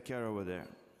good take care over there.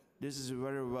 This is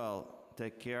very well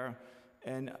take care.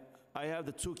 And I have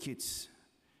the 2 kids.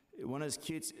 One is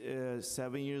kid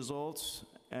 7 years old,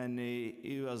 and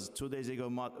he was 2 days ago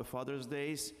Father's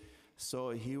Day.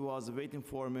 So he was waiting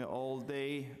for me all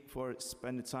day for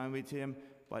spending time with him,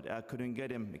 but I couldn't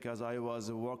get him because I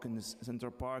was working in Central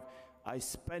Park. I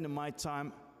spend my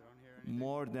time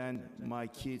more than my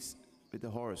kids with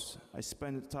the horse. I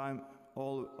spend time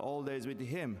all days with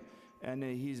him, and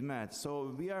he's mad.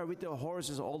 So we are with the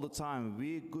horses all the time.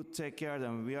 We could take care of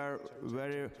them. We are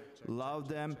very love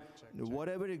them.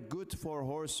 Whatever is good for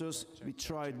horses, we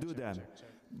try to do them.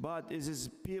 But it is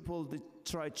people that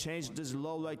try to change this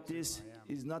law like this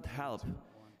is not help.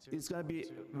 It's going to be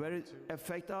very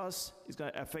affect us. It's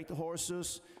going to affect the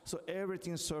horses. So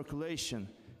everything circulation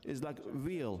is like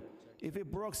wheel. If we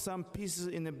broke some pieces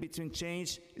in the between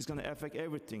change, it's going to affect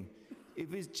everything. If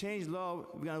we change law,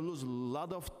 we're going to lose a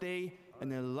lot of day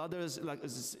and a lot of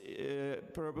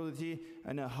probability,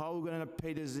 and how we're going to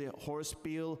pay this horse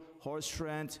bill, horse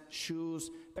rent,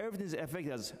 shoes, everything is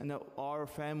affected us, and our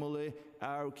family,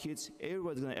 our kids,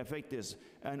 everybody's going to affect this.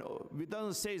 And we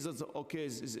don't say that okay,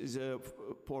 it's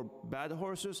for bad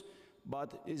horses,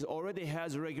 but it already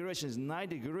has regulations.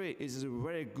 90 degree is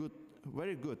very good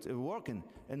working.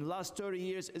 In the last 30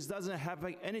 years, it doesn't have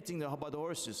anything about the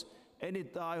horses. Any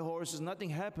die horses, nothing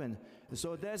happened.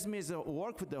 So that means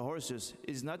work with the horses.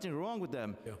 There's nothing wrong with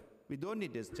them. Yeah. We don't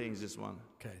need to change this one.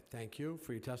 Okay, thank you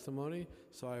for your testimony.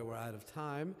 Sorry we're out of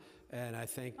time, and I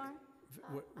think... I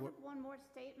have one more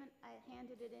statement. I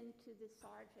handed it in to the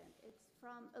sergeant. It's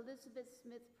from Elizabeth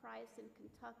Smith Price in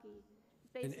Kentucky.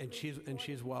 And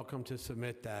she's welcome to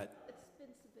submit that. It's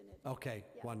been submitted. Okay,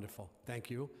 yeah. Wonderful.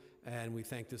 Thank you. And we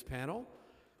thank this panel.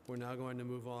 We're now going to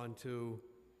move on to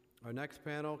our next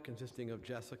panel, consisting of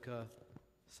Jessica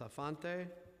Safante,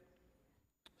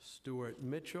 Stuart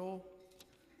Mitchell,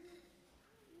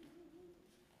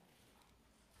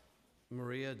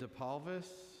 Maria DePalvis.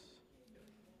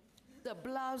 De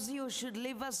Blasio should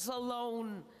leave us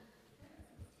alone.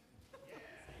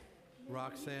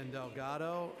 Roxanne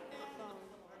Delgado.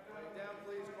 Quiet down,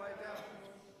 please, quiet down.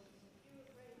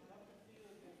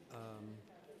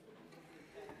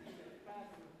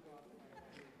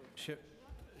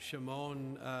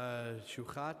 Shimon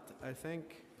Shuchat, I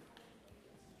think.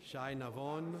 Shai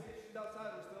Navon.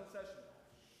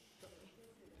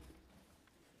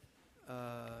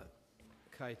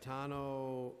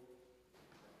 Caetano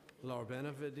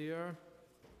Larbenavidir.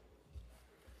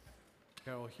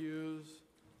 Carol Hughes.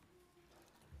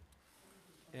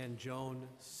 And Joan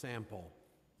Sample.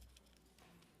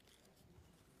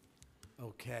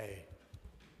 Okay.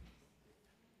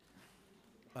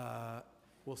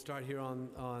 We'll start here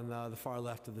on the far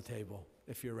left of the table,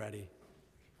 if you're ready.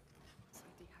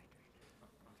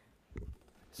 Do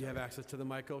you have access to the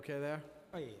mic okay there?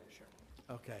 Oh, yeah, sure.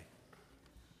 Okay.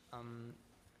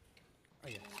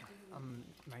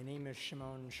 My name is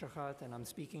Shimon Shachat, and I'm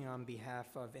speaking on behalf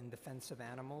of In Defense of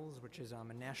Animals, which is a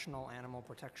national animal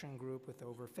protection group with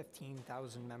over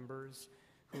 15,000 members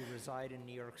who reside in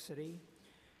New York City.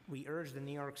 We urge the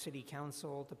New York City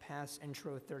Council to pass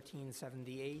Intro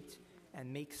 1378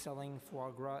 and make selling foie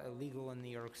gras illegal in New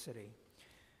York City.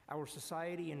 Our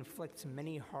society inflicts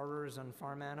many horrors on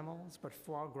farm animals, but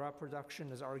foie gras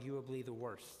production is arguably the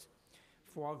worst.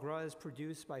 Foie gras is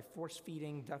produced by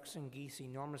force-feeding ducks and geese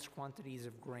enormous quantities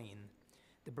of grain.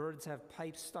 The birds have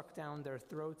pipes stuck down their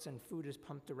throats and food is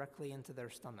pumped directly into their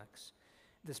stomachs.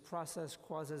 This process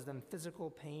causes them physical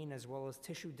pain as well as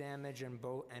tissue damage and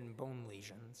bone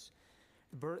lesions.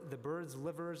 The birds'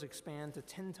 livers expand to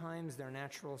 10 times their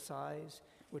natural size,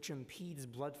 which impedes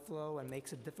blood flow and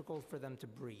makes it difficult for them to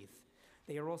breathe.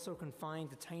 They are also confined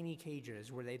to tiny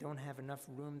cages where they don't have enough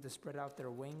room to spread out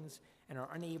their wings and are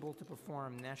unable to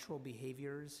perform natural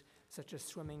behaviors such as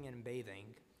swimming and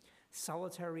bathing.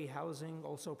 Solitary housing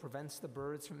also prevents the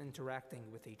birds from interacting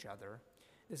with each other.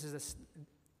 This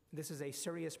is a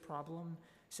serious problem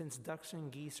since ducks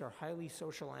and geese are highly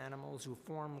social animals who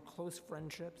form close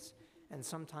friendships and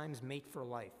sometimes mate for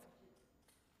life.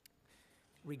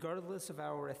 Regardless of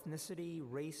our ethnicity,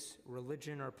 race,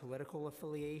 religion, or political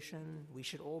affiliation, we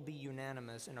should all be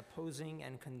unanimous in opposing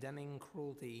and condemning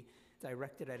cruelty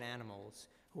directed at animals,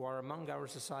 who are among our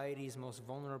society's most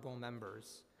vulnerable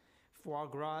members. Foie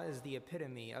gras is the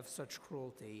epitome of such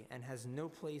cruelty and has no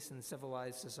place in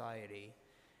civilized society.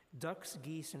 Ducks,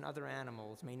 geese, and other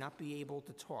animals may not be able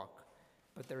to talk,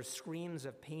 but their screams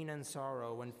of pain and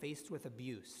sorrow when faced with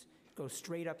abuse go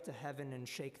straight up to heaven and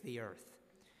shake the earth.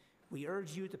 We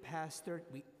urge you to pass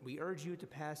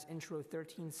Intro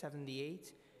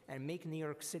 1378 and make New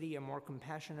York City a more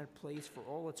compassionate place for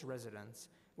all its residents,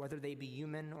 whether they be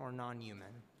human or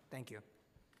non-human. Thank you.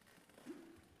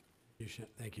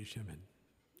 Thank you, Shimon.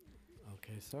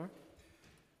 Okay, sir.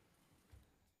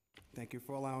 Thank you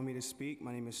for allowing me to speak.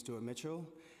 My name is Stuart Mitchell.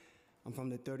 I'm from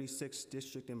the 36th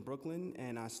District in Brooklyn,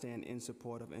 and I stand in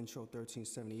support of Intro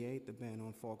 1378, the ban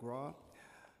on foie gras.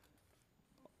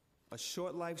 A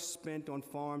short life spent on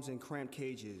farms in cramped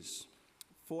cages,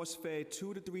 force-fed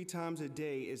 2 to 3 times a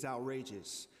day is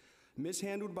outrageous.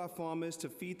 Mishandled by farmers to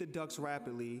feed the ducks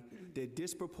rapidly, their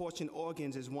disproportionate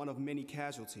organs is one of many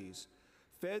casualties.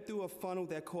 Fed through a funnel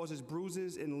that causes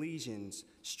bruises and lesions,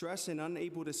 stressed and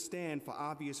unable to stand for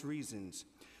obvious reasons.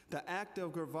 The act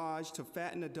of gavage to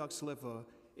fatten a duck's liver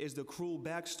is the cruel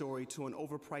backstory to an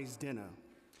overpriced dinner.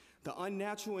 The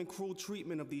unnatural and cruel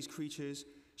treatment of these creatures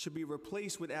should be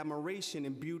replaced with admiration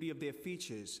and beauty of their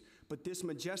features, but this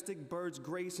majestic bird's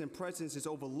grace and presence is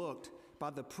overlooked by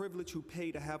the privilege who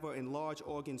pay to have her enlarged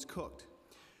organs cooked.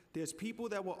 There's people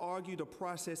that will argue the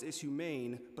process is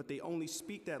humane, but they only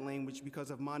speak that language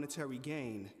because of monetary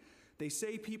gain. They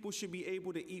say people should be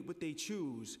able to eat what they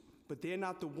choose, but they're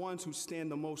not the ones who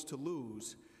stand the most to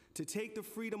lose. To take the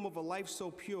freedom of a life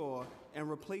so pure and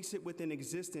replace it with an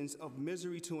existence of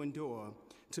misery to endure,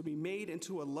 to be made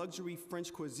into a luxury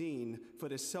French cuisine for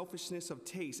the selfishness of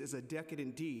taste is a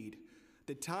decadent deed.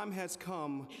 The time has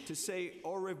come to say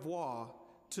au revoir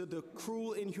to the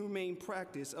cruel, inhumane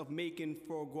practice of making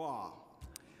foie gras.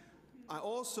 I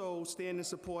also stand in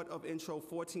support of Intro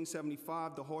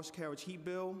 1475, the horse carriage heat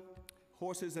bill.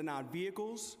 Horses are not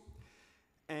vehicles,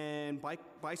 and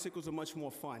bicycles are much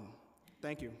more fun.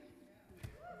 Thank you.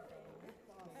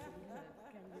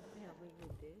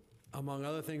 Among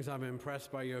other things, I'm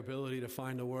impressed by your ability to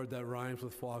find a word that rhymes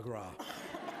with foie gras.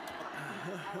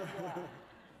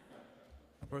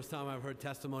 First time I've heard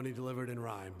testimony delivered in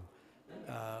rhyme.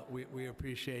 We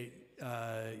appreciate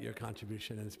your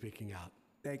contribution in speaking out.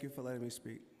 Thank you for letting me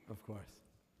speak. Of course.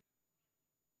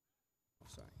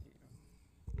 Sorry.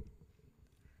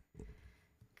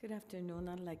 Good afternoon.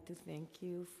 I'd like to thank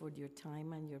you for your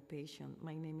time and your patience.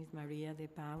 My name is Maria de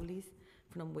Paulis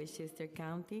from Westchester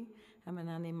County. I'm an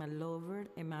animal lover,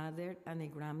 a mother, and a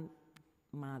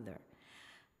grandmother.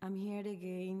 I'm here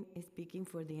again speaking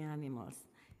for the animals.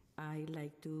 I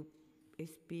like to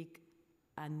speak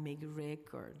and make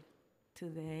record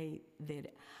today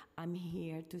that I'm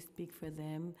here to speak for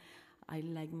them. I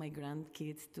like my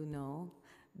grandkids to know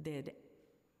that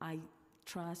I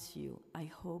trust you. I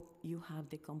hope you have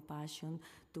the compassion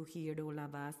to hear all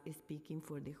of us speaking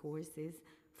for the horses,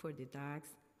 for the dogs,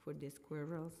 for the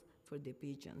squirrels, for the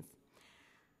pigeons.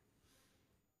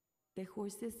 The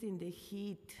horses in the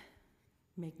heat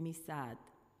make me sad.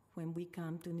 When we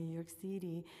come to New York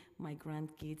City, my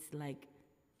grandkids like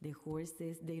the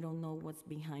horses, they don't know what's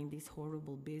behind this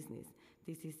horrible business.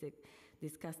 This is a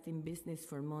disgusting business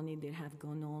for money that have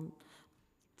gone on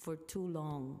for too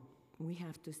long. We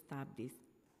have to stop this.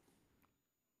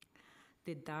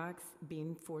 The dogs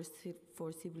being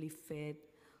forcibly fed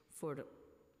for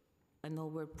an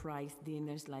overpriced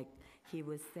dinners, like he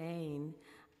was saying.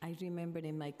 I remember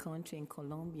in my country, in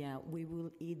Colombia, we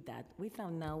will eat that.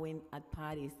 Without knowing at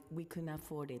parties, we couldn't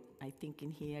afford it. I think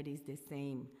in here it is the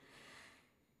same.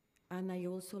 And I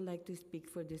also like to speak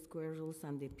for the squirrels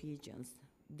and the pigeons.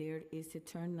 There is a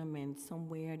tournament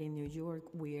somewhere in New York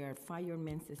where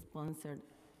firemen sponsored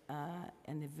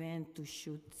an event to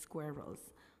shoot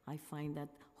squirrels. I find that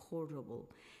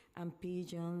horrible. And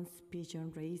pigeons,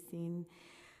 pigeon racing,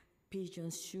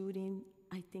 pigeon shooting,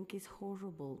 I think it's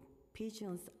horrible.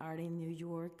 Pigeons are in New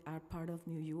York, are part of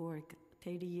New York.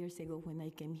 30 years ago when I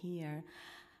came here,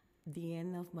 the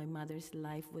end of my mother's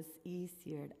life was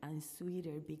easier and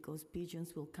sweeter because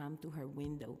pigeons will come to her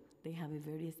window. They have a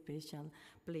very special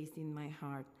place in my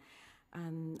heart.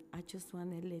 And I just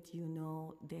want to let you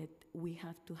know that we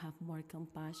have to have more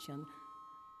compassion.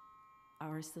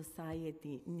 Our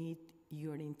society needs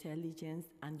your intelligence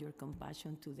and your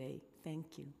compassion today.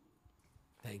 Thank you.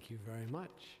 Thank you very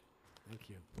much. Thank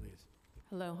you, please.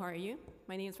 Hello, how are you?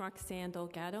 My name is Roxanne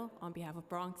Delgado on behalf of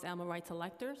Bronx Animal Rights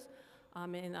Electors.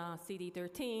 I'm in CD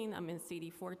 13, I'm in CD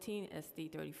 14,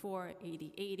 SD 34,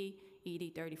 ED 80,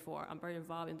 ED 34. I'm very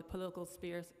involved in the political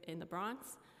spheres in the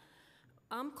Bronx.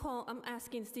 I'm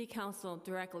asking the City Council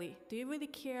directly, do you really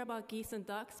care about geese and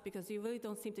ducks? Because you really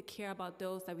don't seem to care about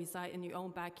those that reside in your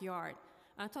own backyard.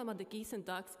 I'm talking about the geese and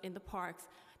ducks in the parks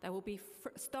that will be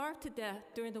starved to death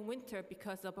during the winter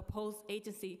because of a proposed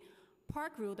agency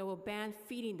park rule that will ban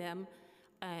feeding them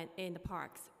in the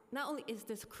parks. Not only is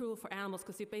this cruel for animals,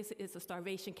 because it basically is a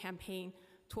starvation campaign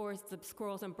towards the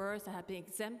squirrels and birds that have been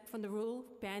exempt from the rule,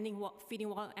 banning feeding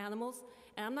wild animals.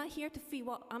 And I'm not here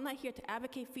to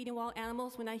advocate feeding wild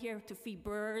animals. We're not here to feed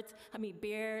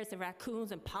bears and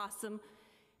raccoons and possum.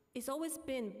 It's always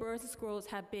been birds and squirrels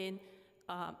have been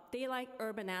they-like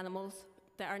urban animals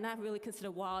that are not really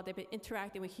considered wild. They've been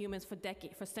interacting with humans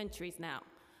for centuries now.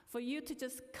 For you to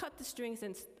just cut the strings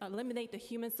and eliminate the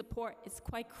human support is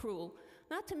quite cruel.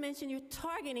 Not to mention you're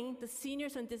targeting the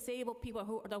seniors and disabled people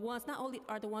who are the ones, not only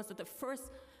are the ones that are the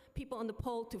first people on the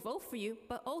poll to vote for you,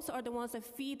 but also are the ones that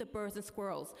feed the birds and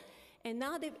squirrels. And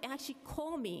now they've actually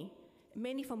called me,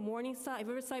 many from Morningside,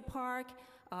 Riverside Park,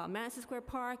 Madison Square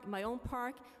Park, my own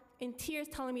park, in tears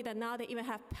telling me that now they even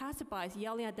have passerbys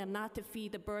yelling at them not to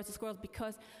feed the birds and squirrels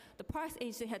because the parks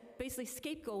agency had basically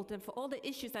scapegoated them for all the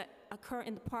issues that occur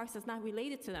in the parks that's not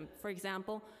related to them. For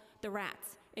example, the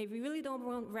rats. If you really don't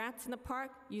want rats in the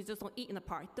park, you just don't eat in the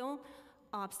park. Don't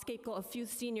scapegoat a few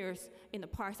seniors in the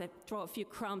parks that throw a few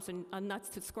crumbs and nuts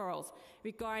to squirrels.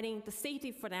 Regarding the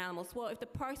safety for the animals, well, if the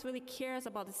parks really cares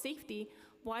about the safety,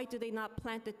 why do they not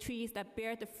plant the trees that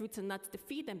bear the fruits and nuts to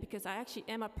feed them? Because I actually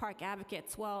am a park advocate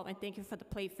as well, and thank you for the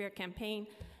Play Fair campaign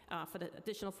for the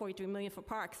additional $43 million for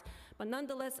parks. But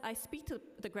nonetheless, I speak to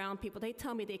the ground people. They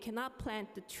tell me they cannot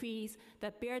plant the trees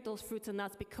that bear those fruits and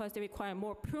nuts because they require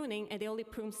more pruning, and they only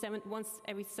prune once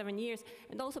every 7 years,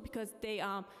 and also because they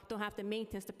don't have the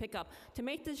maintenance to pick up. To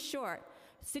make this short,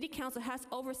 City Council has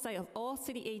oversight of all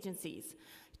city agencies.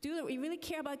 Do you really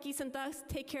care about geese and ducks?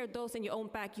 Take care of those in your own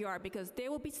backyard because they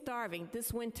will be starving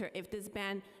this winter if this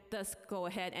ban does go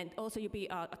ahead. And also you'll be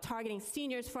targeting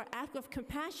seniors for act of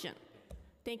compassion.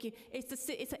 Thank you.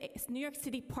 It's New York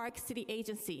City Park City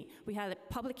Agency. We had a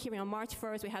public hearing on March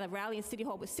 1st. We had a rally in City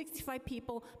Hall with 65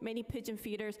 people, many pigeon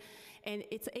feeders. And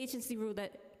it's an agency rule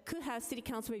that could have City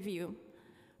Council review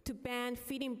to ban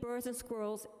feeding birds and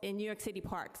squirrels in New York City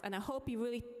parks. And I hope if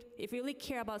you really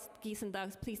care about geese and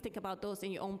ducks, please think about those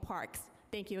in your own parks.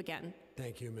 Thank you again.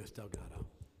 Thank you, Ms. Delgado.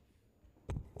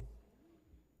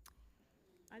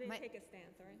 I didn't take a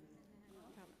stand, sorry.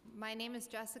 My name is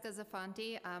Jessica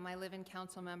Zafanti. I live in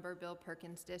Councilmember Bill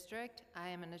Perkins' district. I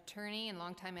am an attorney and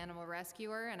longtime animal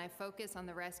rescuer, and I focus on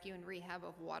the rescue and rehab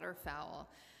of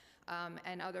waterfowl.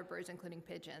 and other birds, including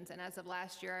pigeons. And as of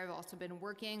last year, I've also been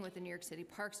working with the New York City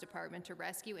Parks Department to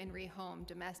rescue and rehome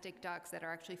domestic ducks that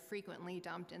are actually frequently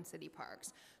dumped in city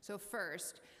parks. So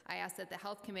first, I ask that the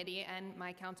Health Committee and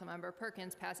my council member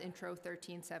Perkins pass Intro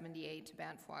 1378 to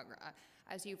ban foie gras.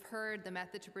 As you've heard, the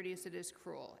method to produce it is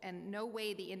cruel, and no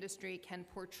way the industry can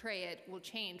portray it will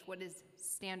change what is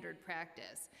standard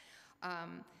practice.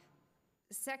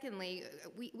 Secondly,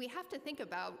 we have to think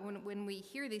about when we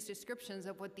hear these descriptions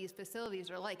of what these facilities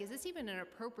are like, is this even an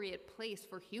appropriate place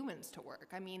for humans to work?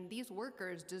 I mean, these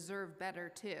workers deserve better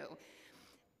too.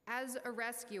 As a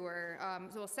rescuer,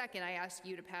 second, I ask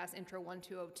you to pass Intro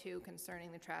 1202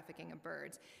 concerning the trafficking of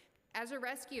birds. As a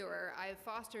rescuer, I've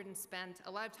fostered and spent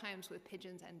a lot of times with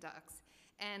pigeons and ducks.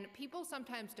 And people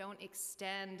sometimes don't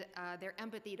extend their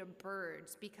empathy to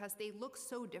birds because they look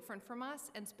so different from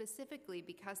us, and specifically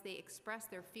because they express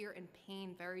their fear and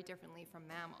pain very differently from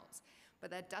mammals. But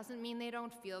that doesn't mean they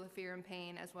don't feel the fear and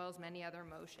pain as well as many other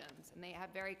emotions, and they have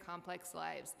very complex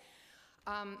lives.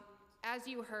 As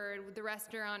you heard, the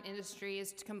restaurant industry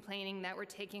is complaining that we're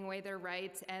taking away their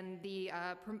rights, and the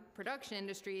production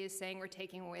industry is saying we're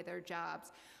taking away their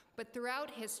jobs. But throughout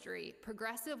history,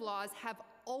 progressive laws have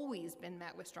always been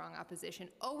met with strong opposition,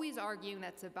 always arguing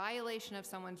that's a violation of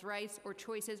someone's rights or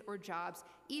choices or jobs,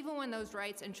 even when those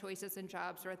rights and choices and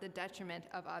jobs are at the detriment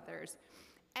of others.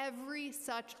 Every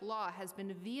such law has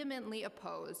been vehemently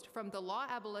opposed, from the law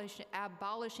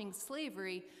abolishing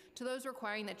slavery to those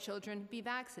requiring that children be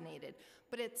vaccinated.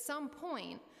 But at some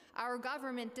point, our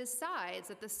government decides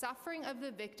that the suffering of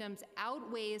the victims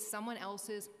outweighs someone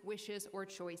else's wishes or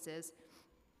choices,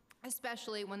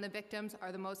 especially when the victims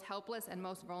are the most helpless and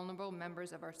most vulnerable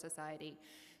members of our society.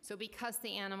 So because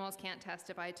the animals can't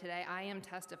testify today, I am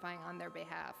testifying on their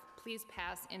behalf. Please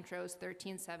pass Intros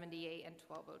 1378 and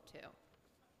 1202.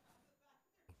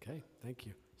 Okay, thank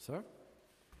you. Sir?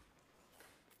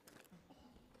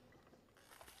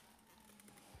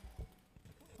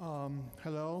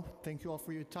 Hello, thank you all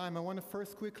for your time. I want to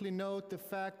first quickly note the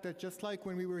fact that just like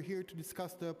when we were here to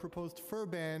discuss the proposed fur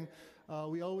ban,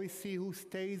 we always see who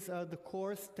stays the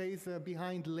course, stays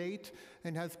behind late,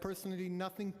 and has personally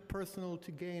nothing personal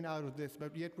to gain out of this,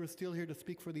 but yet we're still here to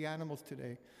speak for the animals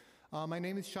today. My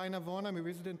name is Shai Navon. I'm a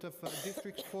resident of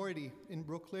District 40 in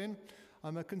Brooklyn.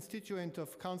 I'm a constituent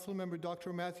of Councilmember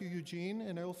Dr. Matthew Eugene,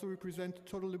 and I also represent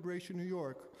Total Liberation New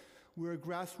York. We're a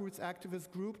grassroots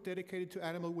activist group dedicated to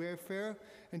animal welfare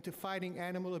and to fighting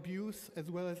animal abuse as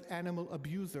well as animal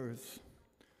abusers.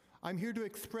 I'm here to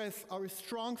express our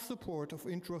strong support of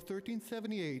Intro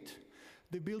 1378,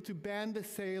 the bill to ban the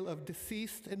sale of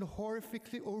deceased and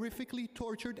horrifically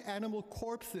tortured animal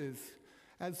corpses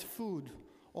as food,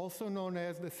 also known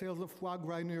as the sales of foie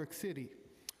gras in New York City.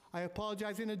 I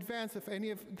apologize in advance if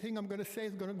anything I'm going to say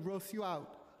is going to gross you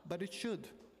out, but it should.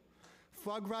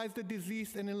 Foie gras is the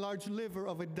diseased and enlarged liver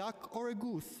of a duck or a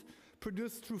goose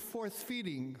produced through force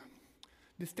feeding.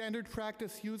 The standard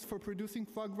practice used for producing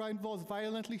foie gras involves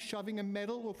violently shoving a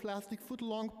metal or plastic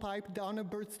foot-long pipe down a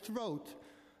bird's throat,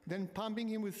 then pumping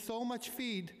him with so much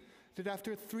feed that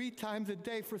after 3 times a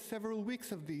day for several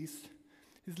weeks of these,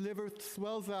 his liver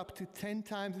swells up to 10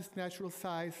 times its natural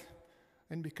size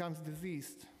and becomes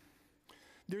diseased.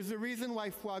 There's a reason why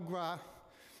foie gras,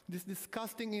 this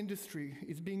disgusting industry,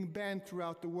 is being banned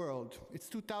throughout the world. It's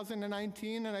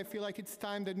 2019, and I feel like it's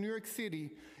time that New York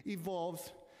City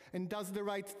evolves and does the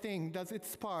right thing, does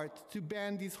its part to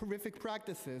ban these horrific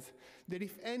practices, that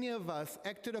if any of us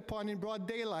acted upon in broad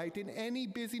daylight in any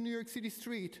busy New York City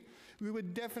street, we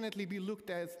would definitely be looked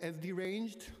at as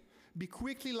deranged, be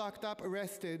quickly locked up,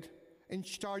 arrested, and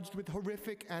charged with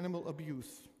horrific animal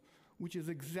abuse, which is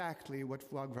exactly what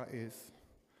foie gras is.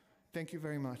 Thank you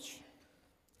very much.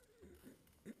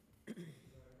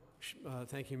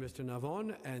 Thank you, Mr.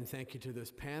 Navon, and thank you to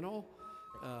this panel.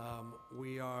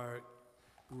 We are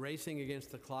racing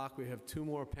against the clock. We have 2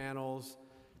 more panels.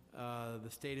 The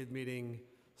stated meeting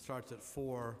starts at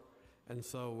 4, and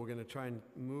so we're going to try and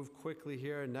move quickly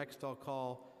here. Next, I'll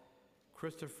call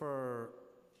Christopher,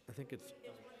 I think it's...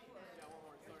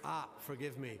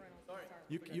 forgive me.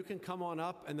 You can come on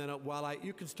up, and then while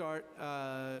you can start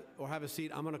or have a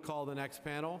seat, I'm going to call the next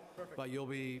panel. Perfect. But you'll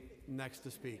be next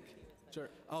to speak. Sure.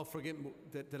 Oh, forgive me.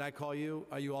 Did I call you?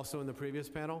 Are you also in the previous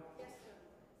panel? Yes,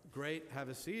 sir. Great. Have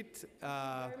a seat.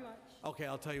 Thank you very much. Okay,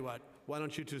 I'll tell you what. Why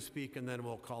don't you 2 speak, and then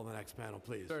we'll call the next panel,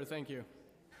 please. Sure, thank you.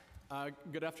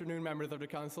 Good afternoon, members of the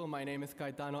council. My name is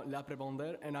Caetano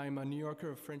Laprebonder, and I'm a New Yorker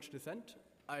of French descent.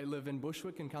 I live in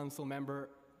Bushwick, and council member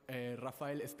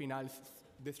Rafael Espinal's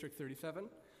District 37.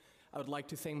 I would like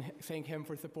to thank him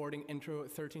for supporting Intro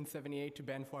 1378 to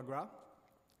ban foie gras.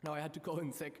 Now, I had to call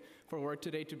in sick for work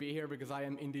today to be here because I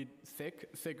am indeed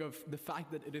sick of the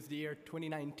fact that it is the year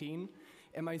 2019,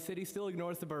 and my city still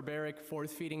ignores the barbaric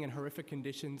force feeding and horrific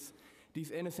conditions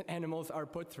these innocent animals are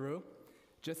put through,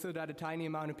 just so that a tiny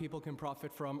amount of people can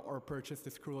profit from or purchase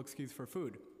this cruel excuse for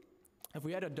food. If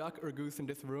we had a duck or goose in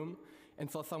this room and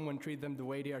saw someone treat them the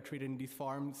way they are treated in these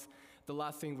farms, the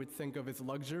last thing we'd think of is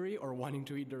luxury or wanting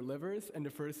to eat their livers, and the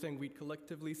first thing we'd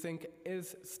collectively think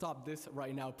is, stop this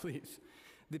right now, please.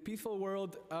 The peaceful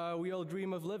world we all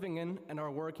dream of living in and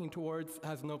are working towards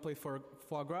has no place for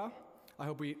foie gras. I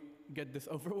hope we get this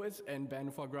over with and ban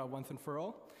foie gras once and for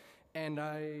all. And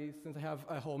since I have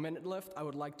a whole minute left, I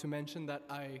would like to mention that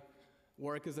I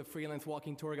work as a freelance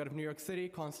walking tour guide of New York City,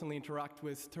 constantly interact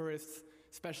with tourists,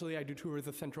 especially I do tours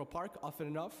of Central Park often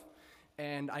enough,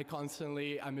 and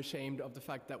I'm ashamed of the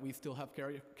fact that we still have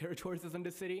carriage horses in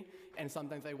the city, and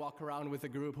sometimes I walk around with a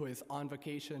group who is on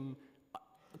vacation,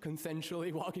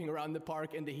 consensually walking around the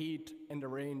park in the heat, in the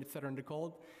rain, etc., in the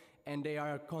cold, and they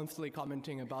are constantly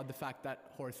commenting about the fact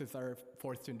that horses are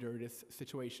forced to endure these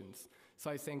situations. So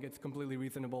I think it's completely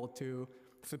reasonable to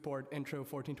support Intro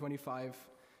 1425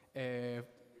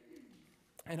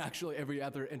 and actually every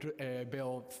other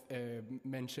bill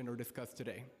mentioned or discussed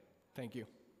today. Thank you.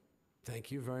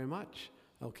 Thank you very much.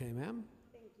 Okay, ma'am.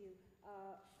 Thank you.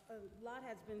 A lot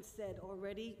has been said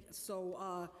already,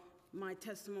 so my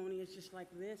testimony is just like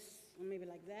this, or maybe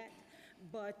like that.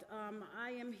 But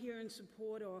I am here in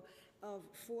support of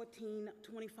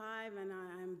 1425, and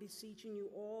I am beseeching you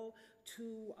all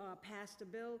to pass the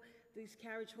bill. These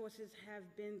carriage horses have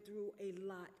been through a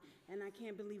lot, and I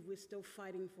can't believe we're still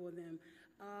fighting for them.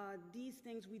 These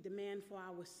things we demand for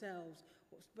ourselves,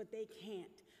 but they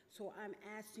can't. So I'm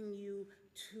asking you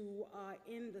to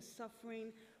end the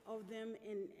suffering of them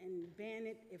and ban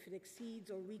it if it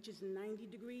exceeds or reaches 90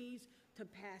 degrees to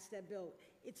pass that bill.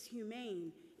 It's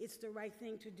humane. It's the right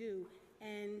thing to do.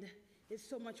 And there's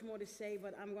so much more to say,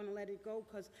 but I'm going to let it go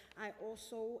because I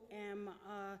also am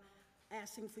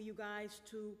asking for you guys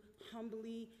to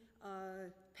humbly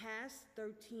pass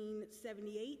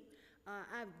 1378.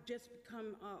 I've just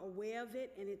become aware of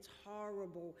it, and it's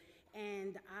horrible.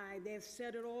 And they've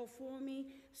said it all for me,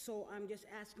 so I'm just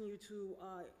asking you to,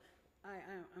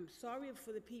 I'm sorry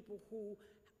for the people who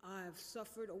have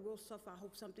suffered or will suffer. I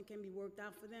hope something can be worked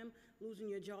out for them. Losing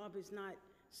your job is not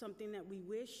something that we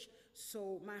wish,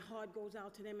 so my heart goes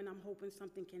out to them, and I'm hoping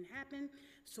something can happen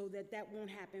so that that won't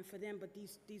happen for them, but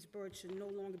these birds should no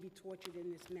longer be tortured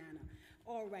in this manner.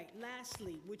 All right,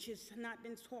 lastly, which has not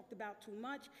been talked about too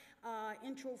much,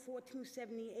 Intro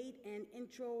 1478 and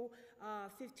Intro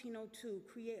 1502.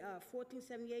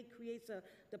 1478 creates a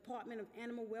Department of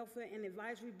Animal Welfare and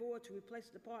Advisory Board to replace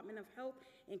the Department of Health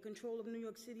and Control of New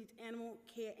York City's Animal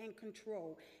Care and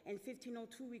Control. And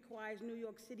 1502 requires New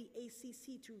York City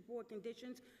ACC to report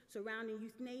conditions surrounding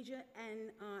euthanasia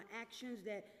and actions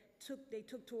that they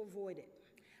took to avoid it.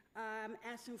 I'm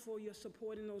asking for your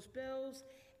support in those bills,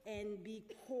 and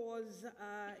because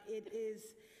it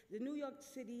is the New York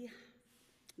City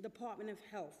Department of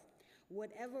Health,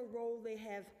 whatever role they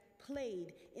have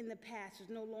played in the past is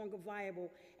no longer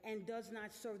viable and does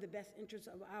not serve the best interests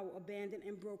of our abandoned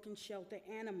and broken shelter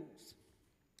animals.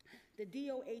 The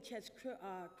DOH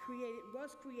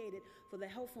was created for the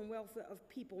health and welfare of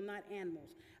people, not animals.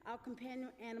 Our companion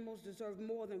animals deserve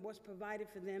more than what's provided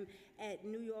for them at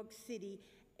New York City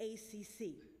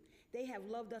ACC. They have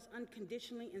loved us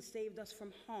unconditionally and saved us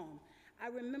from harm. I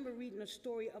remember reading a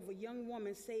story of a young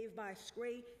woman saved by a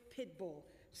stray pit bull,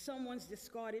 someone's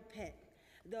discarded pet.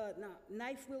 The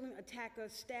knife-wielding attacker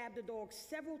stabbed the dog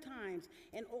several times,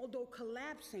 and although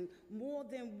collapsing more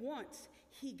than once,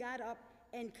 he got up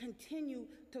and continued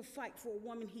to fight for a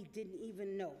woman he didn't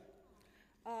even know.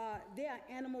 There are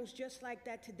animals just like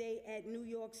that today at New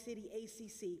York City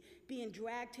ACC, being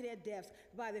dragged to their deaths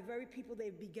by the very people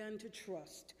they've begun to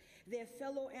trust. Their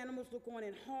fellow animals look on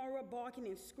in horror, barking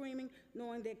and screaming,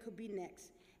 knowing they could be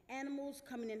next. Animals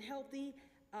coming in healthy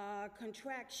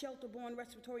contract shelter-borne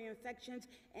respiratory infections,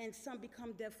 and some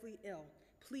become deathly ill.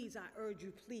 Please, I urge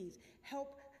you, please,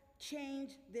 help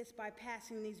change this by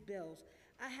passing these bills.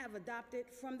 I have adopted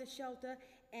from the shelter,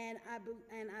 and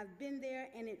I've been there,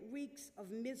 and it reeks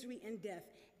of misery and death,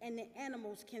 and the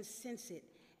animals can sense it,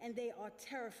 and they are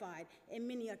terrified, and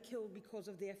many are killed because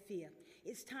of their fear.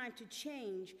 It's time to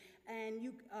change,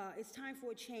 and it's time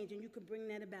for a change, and you can bring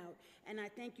that about. And I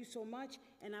thank you so much,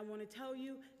 and I want to tell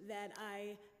you that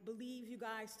I believe you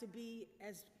guys to be,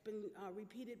 as been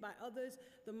repeated by others,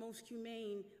 the most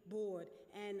humane board,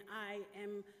 and I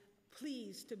am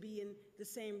pleased to be in the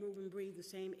same room and breathe the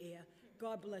same air.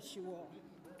 God bless you all.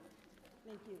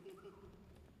 Thank you.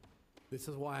 This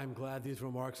is why I'm glad these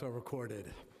remarks are recorded.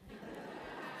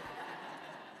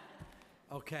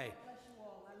 Okay. Bless you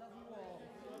all. I love you all.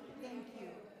 Thank you.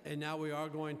 And now we are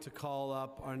going to call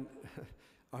up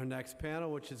our next panel,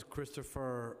 which is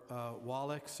Christopher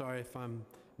Wallach. Sorry if I'm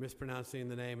mispronouncing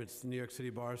the name. It's the New York City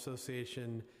Bar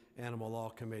Association Animal Law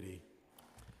Committee.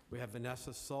 We have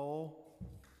Vanessa Soul,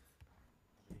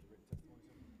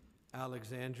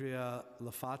 Alexandria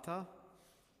Lafata,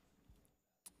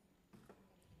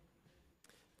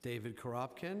 David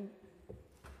Koropkin,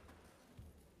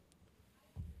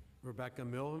 Rebecca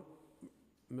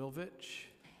Milvich,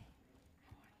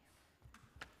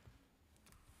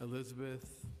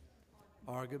 Elizabeth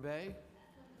Argabe.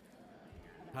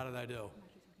 How did I do?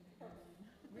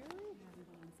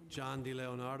 John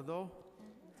DiLeonardo,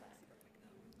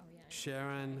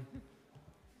 Sharon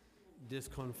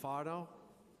Disconfado,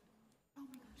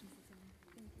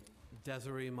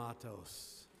 Desiree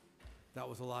Matos. That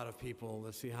was a lot of people.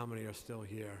 Let's see how many are still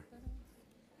here.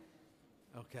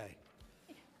 Okay.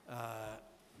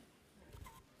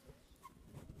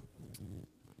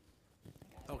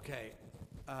 Okay.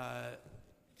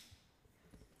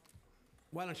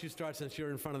 Why don't you start since you're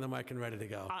in front of the mic and ready to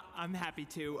go? I'm happy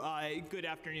to. Good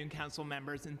afternoon, council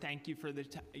members, and thank you for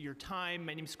your time.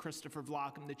 My name is Christopher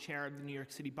Block. I'm the chair of the New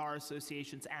York City Bar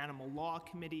Association's Animal Law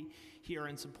Committee, here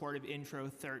in support of Intro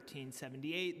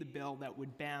 1378, the bill that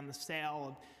would ban the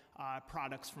sale of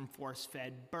products from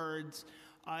force-fed birds.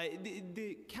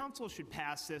 The council should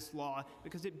pass this law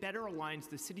because it better aligns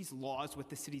the city's laws with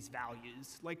the city's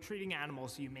values, like treating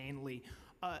animals humanely.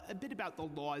 A bit about the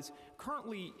laws.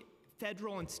 Currently,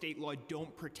 federal and state law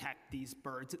don't protect these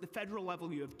birds. At the federal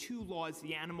level, you have two laws.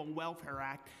 The Animal Welfare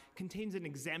Act contains an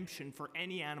exemption for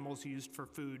any animals used for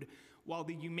food, while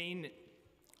the Humane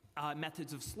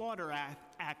Methods of Slaughter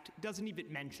Act doesn't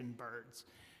even mention birds.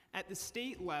 At the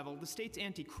state level, the state's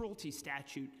anti-cruelty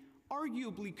statute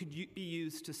arguably could be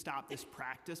used to stop this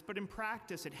practice, but in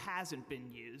practice it hasn't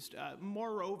been used.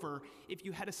 Moreover, if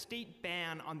you had a state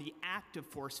ban on the act of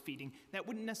force feeding, that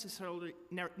wouldn't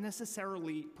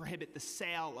necessarily prohibit the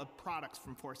sale of products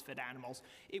from force-fed animals.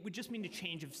 It would just mean a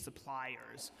change of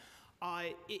suppliers.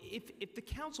 If the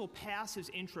council passes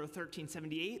Intro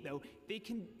 1378, though, they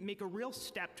can make a real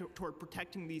step toward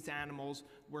protecting these animals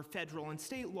where federal and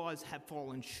state laws have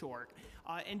fallen short.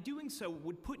 And doing so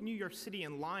would put New York City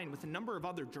in line with a number of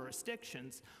other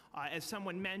jurisdictions. As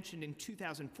someone mentioned, in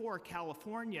 2004,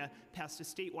 California passed a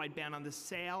statewide ban on the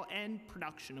sale and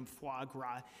production of foie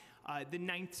gras. The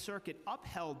Ninth Circuit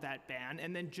upheld that ban,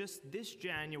 and then just this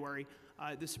January,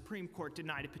 the Supreme Court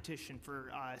denied a petition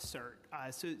for cert.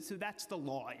 So that's the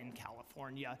law in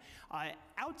California.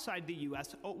 Outside the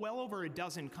US, well over a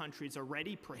dozen countries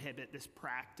already prohibit this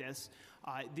practice.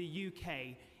 The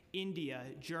UK, India,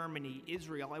 Germany,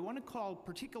 Israel. I want to call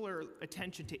particular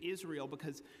attention to Israel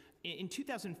because in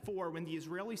 2004, when the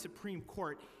Israeli Supreme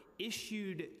Court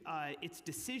issued its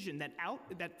decision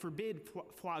that forbid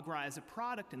foie gras as a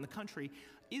product in the country,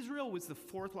 Israel was the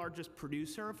fourth largest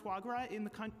producer of foie gras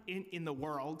in the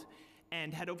world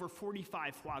and had over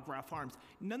 45 foie gras farms.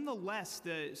 Nonetheless,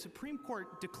 the Supreme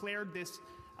Court declared this,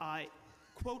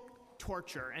 quote,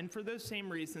 torture, and for those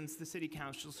same reasons, the City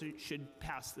Council should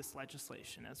pass this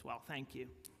legislation as well. Thank you.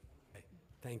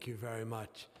 Thank you very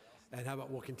much. And how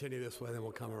about we'll continue this way, then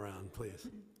we'll come around, please.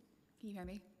 Can you hear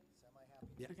me?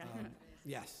 Yeah, Okay.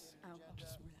 Yes. Oh.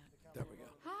 There we go.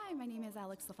 Hi, my name is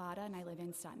Alex Lafata, and I live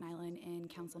in Staten Island in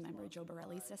Councilmember Joe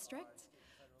Borelli's district.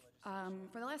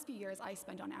 For the last few years, I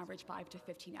spend on average 5 to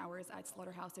 15 hours at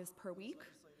slaughterhouses per week.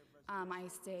 I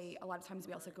stay, a lot of times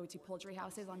we also go to poultry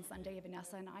houses. On Sunday,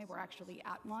 Vanessa and I were actually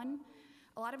at one.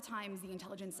 A lot of times the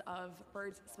intelligence of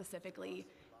birds specifically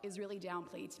is really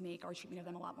downplayed to make our treatment of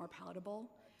them a lot more palatable.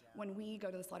 When we go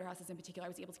to the slaughterhouses in particular, I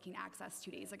was able to gain access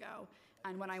 2 days ago.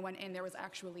 And when I went in, there was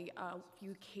actually a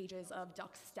few cages of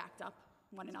ducks stacked up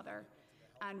one another.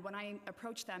 And when I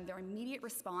approached them, their immediate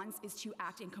response is to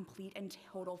act in complete and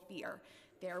total fear.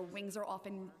 Their wings are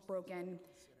often broken,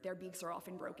 their beaks are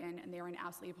often broken, and they're in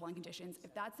absolutely appalling conditions.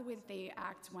 If that's the way that they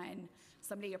act when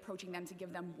somebody approaching them to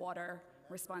give them water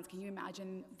responds, can you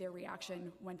imagine their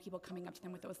reaction when people coming up to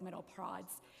them with those metal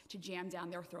prods to jam down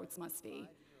their throats must be?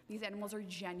 These animals are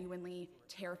genuinely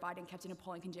terrified and kept in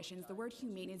appalling conditions. The word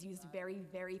humane is used very,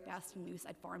 very fast and loose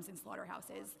at farms and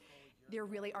slaughterhouses. There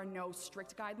really are no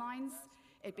strict guidelines.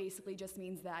 It basically just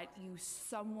means that you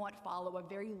somewhat follow a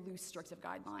very loose, strict of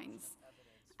guidelines.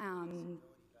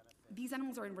 These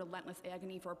animals are in relentless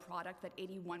agony for a product that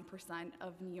 81%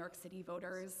 of New York City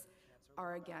voters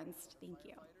are against. Thank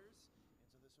you.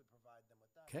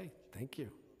 Okay, thank you.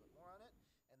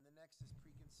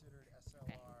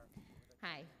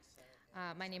 Hi.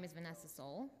 My name is Vanessa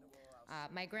Soul.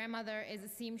 My grandmother is a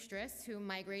seamstress who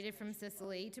migrated from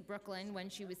Sicily to Brooklyn when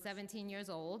she was 17 years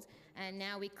old, and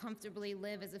now we comfortably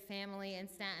live as a family in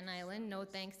Staten Island, no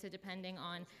thanks to depending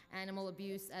on animal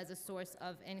abuse as a source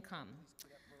of income.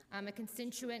 I'm a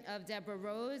constituent of Deborah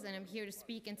Rose, and I'm here to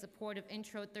speak in support of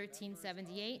Intro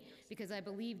 1378 because I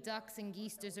believe ducks and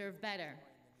geese deserve better.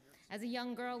 As a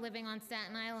young girl living on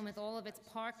Staten Island with all of its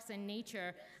parks and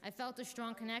nature, I felt a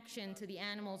strong connection to the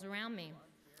animals around me.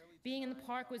 Being in the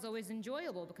park was always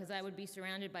enjoyable because I would be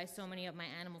surrounded by so many of my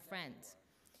animal friends.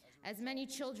 As many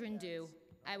children do,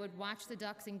 I would watch the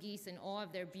ducks and geese in awe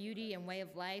of their beauty and way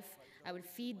of life. I would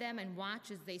feed them and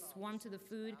watch as they swarmed to the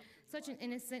food, such an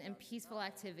innocent and peaceful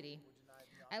activity.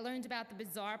 I learned about the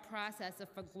bizarre process of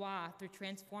foie gras through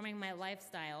transforming my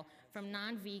lifestyle from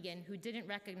non-vegan, who didn't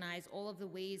recognize all of the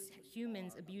ways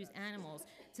humans abuse animals,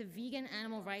 to vegan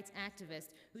animal rights activist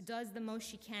who does the most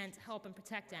she can to help and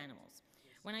protect animals.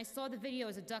 When I saw the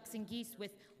videos of ducks and geese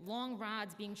with long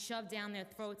rods being shoved down their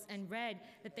throats and read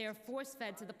that they are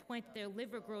force-fed to the point that their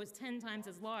liver grows 10 times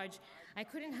as large, I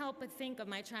couldn't help but think of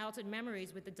my childhood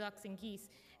memories with the ducks and geese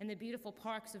in the beautiful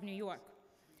parks of New York.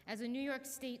 As a New York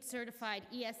State certified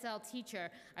ESL teacher,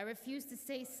 I refuse to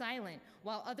stay silent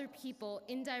while other people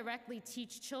indirectly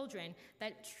teach children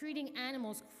that treating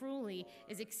animals cruelly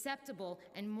is acceptable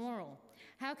and moral.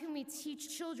 How can we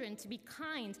teach children to be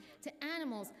kind to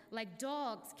animals like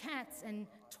dogs, cats, and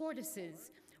tortoises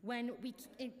when we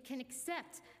can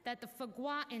accept that the foie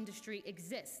gras industry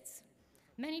exists?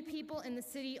 Many people in the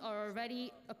city are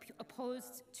already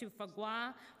opposed to foie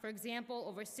gras. For example,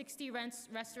 over 60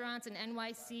 restaurants in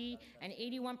NYC and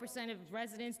 81% of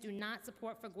residents do not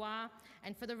support foie gras.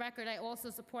 And for the record, I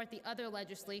also support the other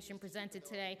legislation presented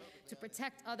today to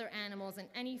protect other animals and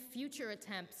any future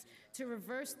attempts to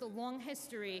reverse the long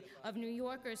history of New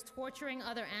Yorkers torturing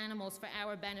other animals for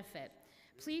our benefit.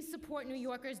 Please support New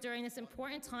Yorkers during this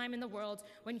important time in the world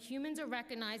when humans are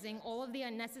recognizing all of the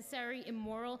unnecessary,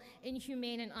 immoral,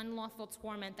 inhumane, and unlawful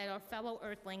torment that our fellow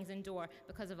earthlings endure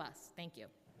because of us. Thank you.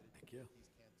 Thank you.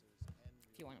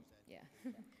 If you want to,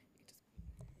 yeah.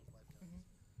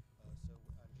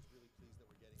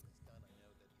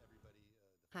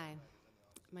 Hi,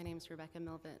 my name is Rebecca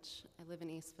Milvich. I live in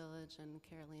East Village, and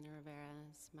Carolina Rivera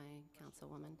is my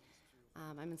councilwoman.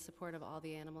 I'm in support of all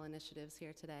the animal initiatives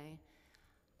here today.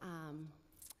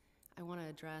 I want to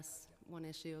address one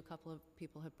issue a couple of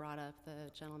people have brought up,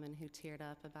 the gentleman who teared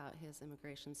up about his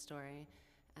immigration story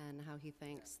and how he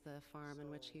thanks the farm in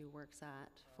which he works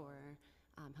at for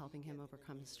helping him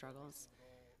overcome his struggles.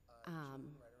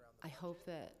 I hope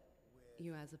that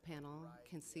you as a panel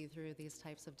can see through these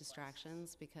types of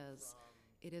distractions, because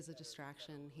it is a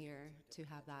distraction here to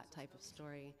have that type of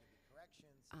story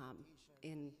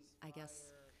in, I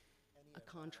guess, a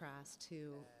contrast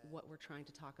to what we're trying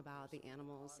to talk about, the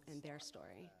animals and their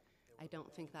story. I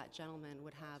don't think that gentleman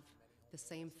would have the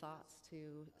same thoughts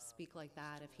to speak like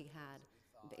that if he had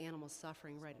the animals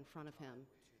suffering right in front of him.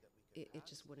 It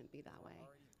just wouldn't be that way.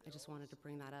 I just wanted to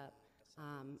bring that up.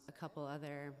 A couple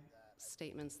other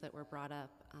statements that were brought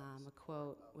up, a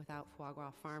quote, without foie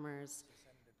gras farmers,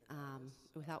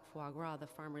 without foie gras, the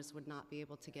farmers would not be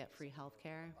able to get free health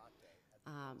care.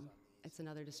 It's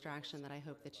another distraction that I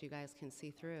hope that you guys can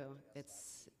see through.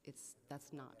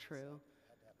 That's not true.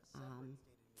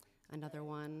 Another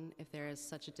one, if there is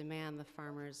such a demand, the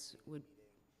farmers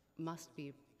must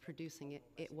be producing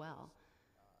it well.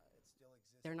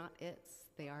 They're not its,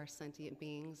 they are sentient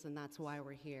beings, and that's why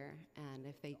we're here. And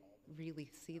if they really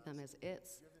see them as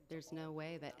its, there's no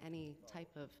way that any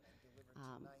type of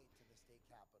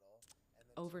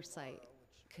oversight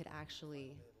could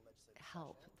actually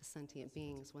help the sentient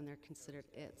beings when they're considered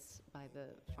its by the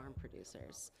farm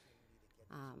producers.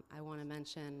 I want to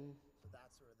mention,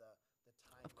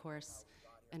 of course,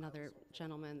 another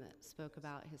gentleman that spoke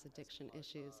about his addiction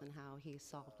issues and how he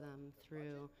solved them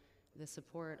through the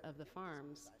support of the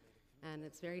farms. And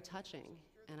it's very touching.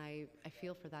 And I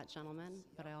feel for that gentleman,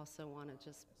 but I also want to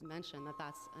just mention that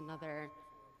that's another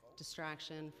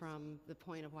distraction from the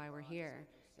point of why we're here.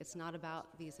 It's not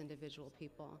about these individual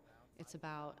people. It's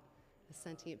about the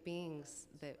sentient beings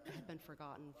that have been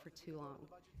forgotten for too long.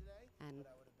 And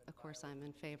of course, I'm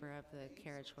in favor of the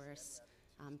carriage horse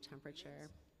temperature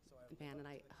ban, and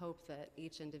I hope that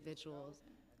each individual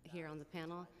here on the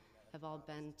panel have all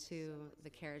been to the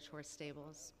carriage horse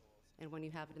stables. And when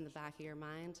you have it in the back of your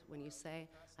mind, when you say,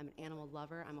 I'm an animal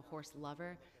lover, I'm a horse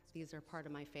lover, these are part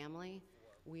of my family,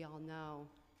 we all know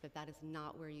that that is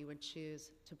not where you would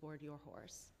choose to board your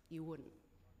horse. You wouldn't.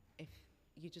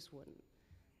 You just wouldn't.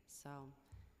 So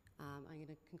I'm going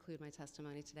to conclude my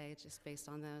testimony today just based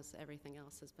on those. Everything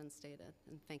else has been stated,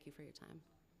 and thank you for your time.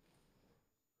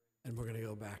 And we're going to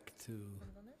go back to...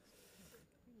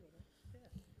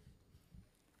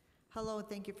 Hello, and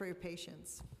thank you for your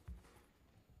patience.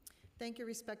 Thank you,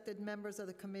 respected members of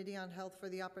the Committee on Health, for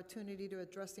the opportunity to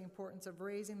address the importance of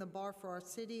raising the bar for our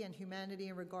city and humanity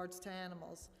in regards to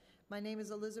animals. My name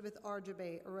is Elizabeth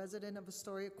Arjabe, a resident of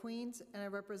Astoria, Queens, and I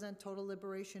represent Total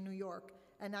Liberation New York,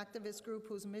 an activist group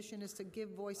whose mission is to give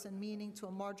voice and meaning to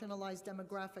a marginalized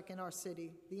demographic in our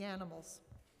city, the animals.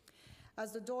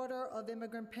 As the daughter of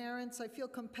immigrant parents, I feel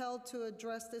compelled to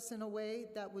address this in a way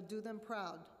that would do them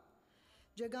proud.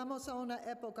 Llegamos a una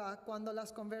época cuando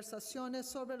las conversaciones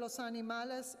sobre los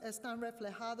animales están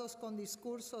reflejados con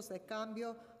discursos de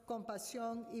cambio,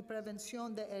 compasión y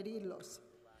prevención de herirlos.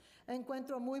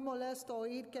 Encuentro muy molesto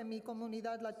oír que mi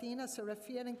comunidad latina se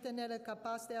refieren a tener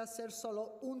capaz de hacer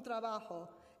solo un trabajo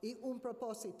y un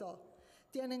propósito.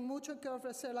 Tienen mucho que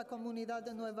ofrecer la comunidad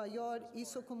de Nueva York y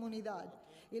su comunidad,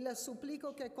 y les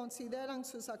suplico que consideren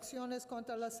sus acciones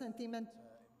contra los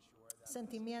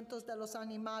sentimientos de los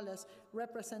animales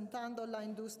representando la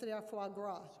industria foie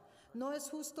gras. No es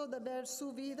justo deber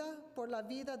su vida por la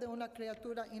vida de una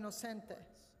criatura inocente.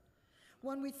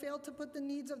 When we fail to put the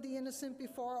needs of the innocent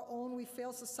before our own, we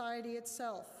fail society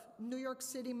itself. New York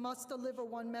City must deliver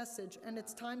one message, and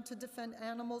it's time to defend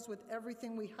animals with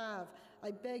everything we have. I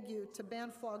beg you to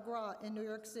ban foie gras in New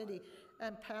York City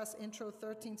and pass Intro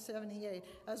 1378,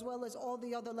 as well as all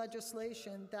the other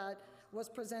legislation that was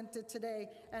presented today.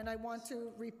 And I want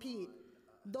to repeat,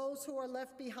 those who are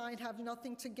left behind have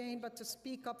nothing to gain but to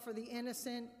speak up for the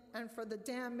innocent and for the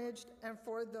damaged and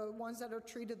for the ones that are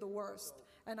treated the worst.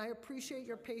 And I appreciate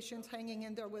your patience hanging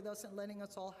in there with us and letting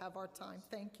us all have our time.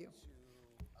 Thank you.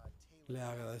 Le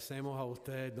agradecemos a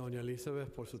usted, doña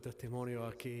Elizabeth, por su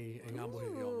testimonio aquí en ambos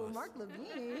idiomas. Mark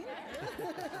Levine.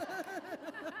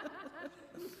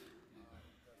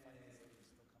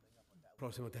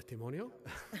 Próximo testimonio.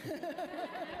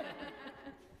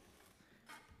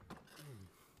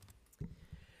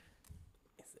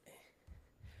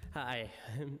 Hi,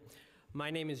 my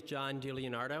name is John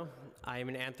DiLeonardo. I am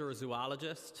an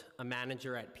anthrozoologist, a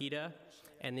manager at PETA,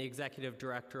 and the executive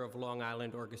director of Long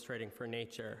Island Orchestrating for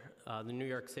Nature, the New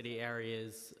York City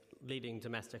area's leading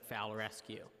domestic fowl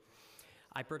rescue.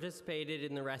 I participated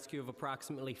in the rescue of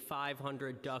approximately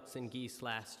 500 ducks and geese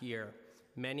last year,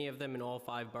 many of them in all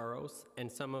 5 boroughs,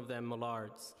 and some of them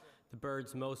mallards, the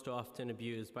birds most often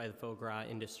abused by the foie gras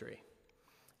industry.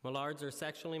 Mallards are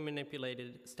sexually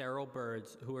manipulated, sterile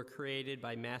birds who are created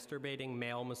by masturbating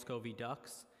male Muscovy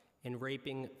ducks and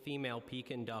raping female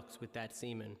Pekin ducks with that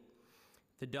semen.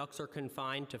 The ducks are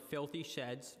confined to filthy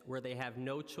sheds where they have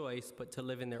no choice but to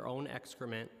live in their own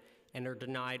excrement and are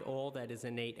denied all that is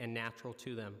innate and natural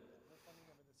to them,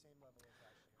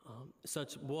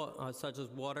 such as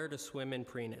water to swim and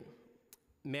preen in.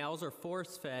 Males are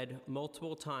force-fed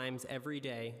multiple times every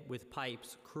day with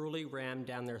pipes cruelly rammed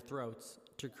down their throats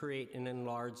to create an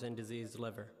enlarged and diseased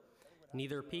liver.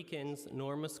 Neither Pekins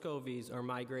nor Muscovies are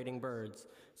migrating birds,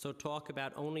 so talk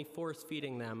about only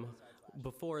force-feeding them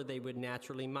before they would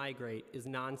naturally migrate is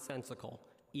nonsensical,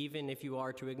 even if you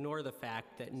are to ignore the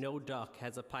fact that no duck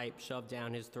has a pipe shoved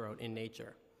down his throat in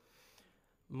nature.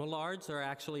 Mallards are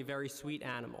actually very sweet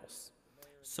animals,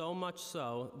 so much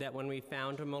so that when we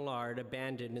found a mallard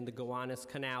abandoned in the Gowanus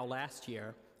Canal last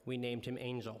year, we named him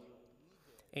Angel.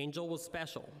 Angel was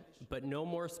special, but no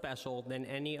more special than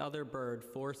any other bird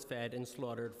force-fed and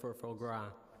slaughtered for foie gras.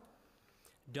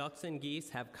 Ducks and geese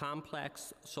have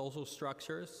complex social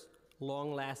structures,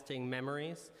 long-lasting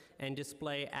memories, and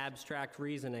display abstract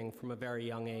reasoning from a very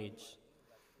young age.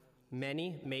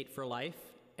 Many mate for life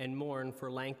and mourn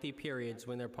for lengthy periods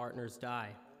when their partners die.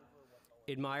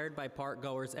 Admired by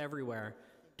park-goers everywhere,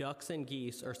 ducks and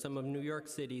geese are some of New York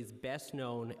City's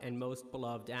best-known and most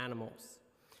beloved animals.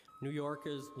 New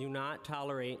Yorkers do not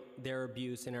tolerate their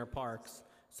abuse in our parks,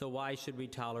 so why should we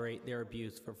tolerate their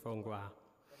abuse for foie gras?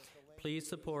 Please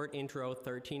support Intro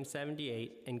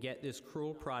 1378 and get this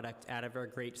cruel product out of our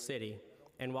great city.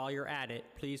 And while you're at it,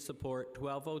 please support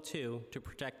 1202 to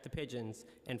protect the pigeons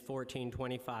and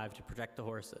 1425 to protect the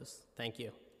horses. Thank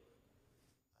you.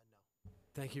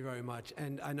 Thank you very much.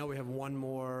 And I know we have one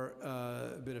more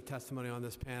bit of testimony on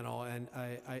this panel, and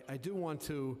I do want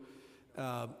to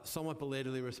somewhat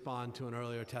belatedly respond to an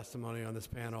earlier testimony on this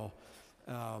panel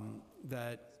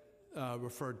that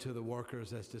referred to the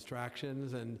workers as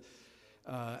distractions. And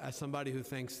as somebody who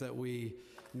thinks that we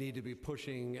need to be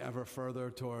pushing ever further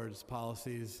towards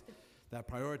policies that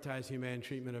prioritize humane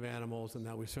treatment of animals, and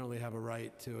that we certainly have a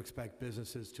right to expect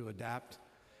businesses to adapt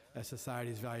as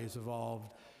society's values evolve,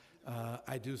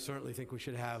 I do certainly think we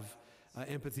should have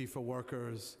empathy for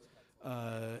workers,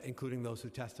 including those who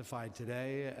testified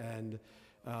today. And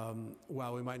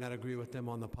while we might not agree with them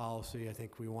on the policy, I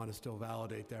think we want to still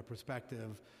validate their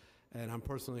perspective. And I'm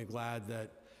personally glad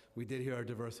that we did hear a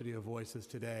diversity of voices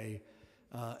today,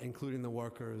 including the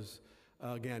workers,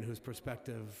 again, whose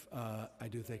perspective I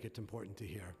do think it's important to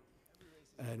hear.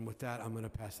 And with that, I'm going to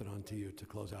pass it on to you to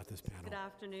close out this panel. Good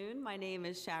afternoon. My name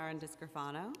is Sharon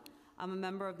DiScarfano. I'm a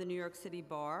member of the New York City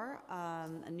Bar,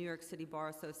 a New York City Bar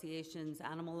Association's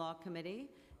Animal Law Committee,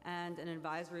 and an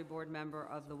advisory board member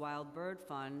of the Wild Bird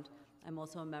Fund. I'm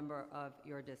also a member of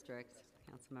your district,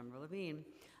 Councilmember Levine.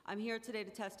 I'm here today to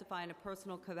testify in a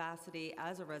personal capacity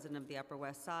as a resident of the Upper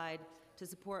West Side to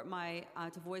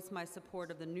voice my support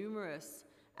of the numerous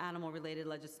animal-related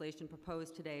legislation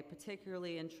proposed today,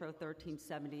 particularly Intro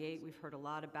 1378. We've heard a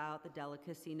lot about the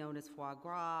delicacy known as foie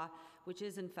gras, which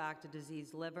is in fact a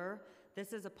diseased liver.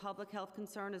 This is a public health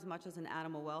concern as much as an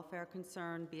animal welfare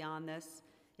concern. Beyond this,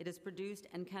 it is produced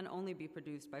and can only be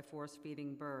produced by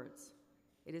force-feeding birds.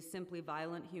 It is simply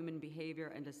violent human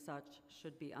behavior and as such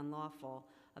should be unlawful.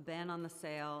 A ban on the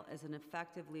sale is an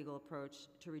effective legal approach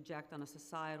to reject on a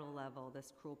societal level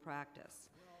this cruel practice.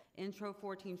 Intro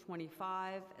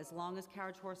 1425, as long as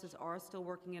carriage horses are still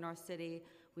working in our city,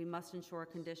 we must ensure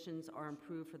conditions are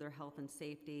improved for their health and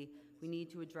safety. We need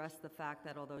to address the fact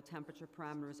that although temperature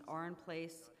parameters are in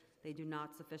place, they do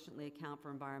not sufficiently account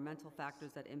for environmental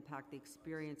factors that impact the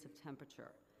experience of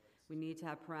temperature. We need to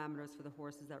have parameters for the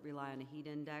horses that rely on a heat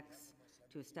index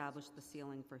to establish the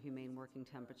ceiling for humane working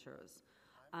temperatures.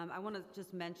 I want to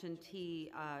just mention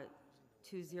T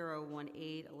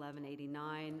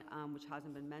 2018-1189, which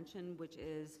hasn't been mentioned, which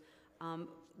is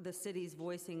the city's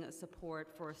voicing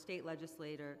support for a state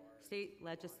legislature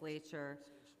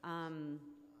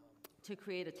to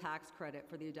create a tax credit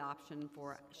for the adoption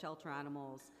for shelter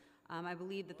animals. I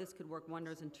believe that this could work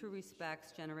wonders in two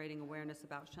respects: generating awareness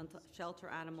about shelter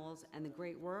animals and the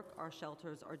great work our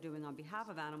shelters are doing on behalf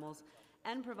of animals,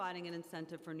 and providing an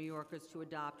incentive for New Yorkers to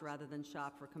adopt rather than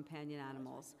shop for companion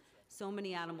animals. So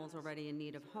many animals already in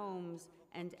need of homes,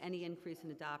 and any increase in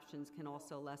adoptions can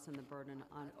also lessen the burden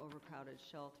on overcrowded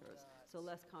shelters. So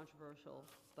less controversial,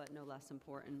 but no less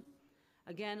important.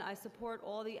 Again, I support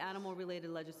all the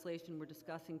animal-related legislation we're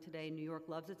discussing today. New York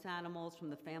loves its animals, from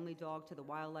the family dog to the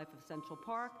wildlife of Central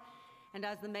Park. And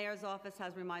as the mayor's office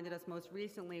has reminded us most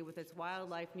recently with its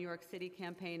Wildlife New York City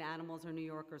campaign, animals are New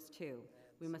Yorkers too.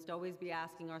 We must always be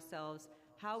asking ourselves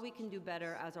how we can do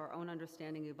better as our own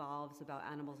understanding evolves about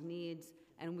animals' needs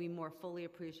and we more fully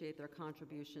appreciate their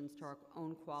contributions to our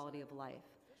own quality of life.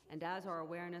 And as our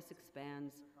awareness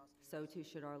expands, so too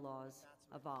should our laws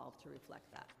evolve to reflect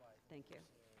that. Thank you.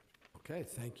 Okay,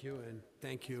 thank you, and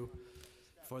thank you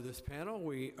for this panel.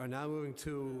 We are now moving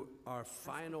to our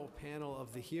final panel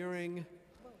of the hearing.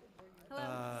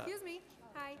 Hello, excuse me.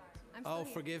 Hi, I'm still Oh,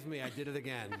 here. forgive me, I did it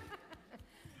again.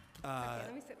 Okay,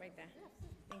 let me sit right there.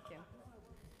 Thank you.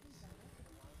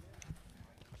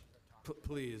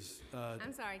 Please.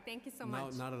 I'm sorry, thank you so No,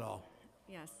 much. not at all.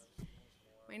 Yes.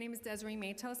 My name is Desiree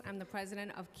Matos. I'm the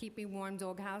president of Keeping Warm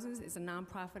Dog Houses. It's a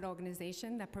nonprofit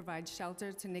organization that provides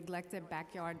shelter to neglected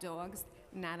backyard dogs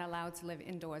not allowed to live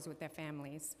indoors with their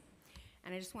families.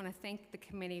 And I just want to thank the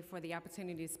committee for the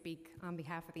opportunity to speak on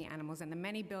behalf of the animals and the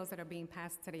many bills that are being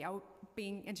passed today,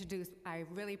 being introduced. I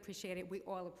really appreciate it. We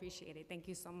all appreciate it. Thank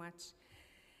you so much.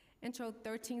 Intro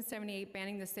 1378,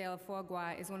 banning the sale of foie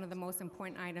gras, is one of the most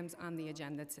important items on the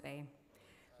agenda today.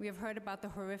 We have heard about the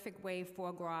horrific way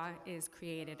foie gras is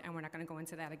created, and we're not going to go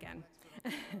into that again.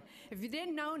 If you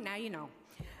didn't know, now you know.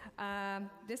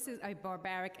 This is a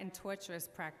barbaric and torturous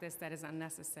practice that is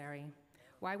unnecessary.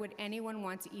 Why would anyone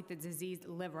want to eat the diseased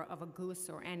liver of a goose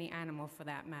or any animal for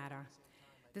that matter?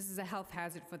 This is a health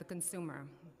hazard for the consumer.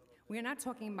 We are not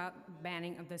talking about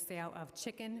banning of the sale of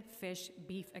chicken, fish,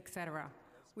 beef, etc.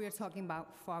 We are talking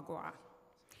about foie gras.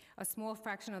 A small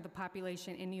fraction of the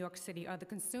population in New York City are the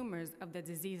consumers of the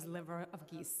diseased liver of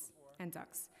geese and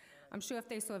ducks. I'm sure if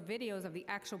they saw videos of the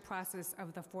actual process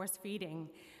of the force feeding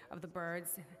of the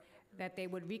birds, that they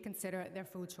would reconsider their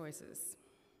food choices.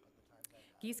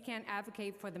 Geese can't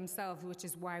advocate for themselves, which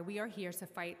is why we are here to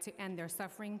fight to end their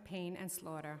suffering, pain, and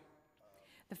slaughter.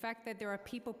 The fact that there are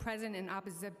people present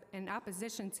in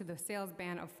opposition to the sales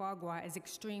ban of foie gras is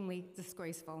extremely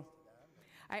disgraceful.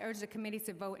 I urge the committee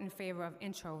to vote in favor of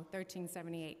Intro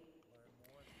 1378.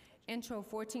 Intro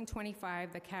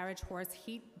 1425, the carriage horse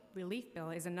heat relief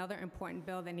bill, is another important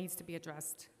bill that needs to be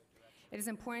addressed. It is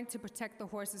important to protect the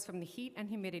horses from the heat and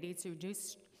humidity to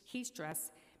reduce heat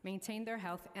stress, maintain their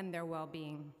health and their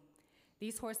well-being.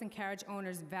 These horse and carriage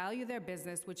owners value their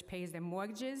business, which pays their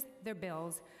mortgages, their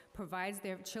bills, provides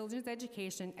their children's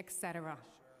education, etc.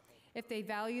 If they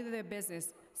value their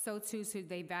business, so too should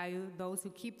they value those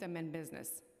who keep them in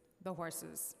business, the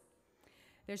horses.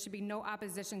 There should be no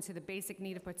opposition to the basic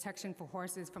need of protection for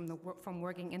horses from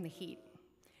working in the heat.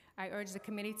 I urge the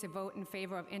committee to vote in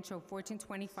favor of Intro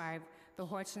 1425, the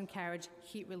Horse and Carriage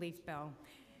Heat Relief Bill.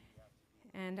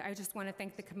 And I just want to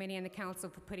thank the committee and the council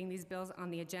for putting these bills on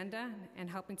the agenda and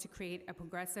helping to create a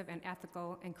progressive and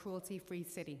ethical and cruelty-free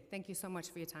city. Thank you so much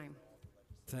for your time.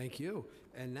 Thank you.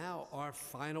 And now our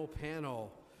final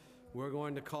panel. We're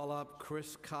going to call up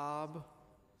Chris Cobb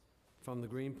from the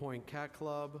Greenpoint Cat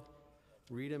Club,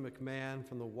 Rita McMahon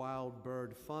from the Wild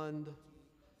Bird Fund,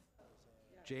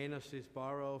 Jana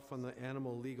Cisbaro from the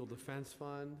Animal Legal Defense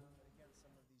Fund,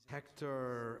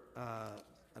 Hector, I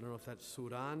don't know if that's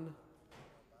Sudan,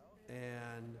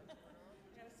 and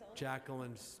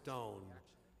Jacqueline Stone.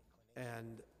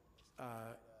 And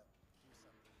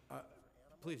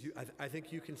please, I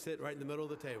think you can sit right in the middle of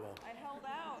the table. I held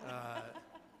out.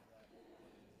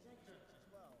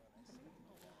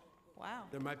 Wow.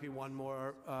 There might be one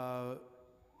more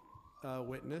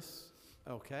witness.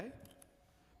 Okay.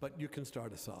 But you can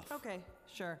start us off. Okay,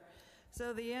 sure.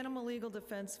 So the Animal Legal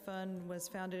Defense Fund was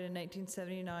founded in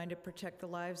 1979 to protect the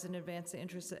lives and advance the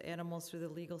interests of animals through the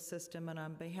legal system. And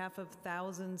on behalf of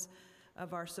thousands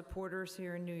of our supporters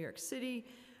here in New York City,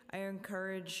 I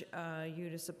encourage you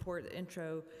to support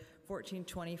Intro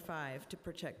 1425 to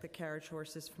protect the carriage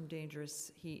horses from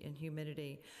dangerous heat and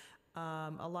humidity.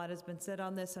 A lot has been said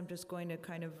on this. I'm just going to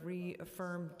kind of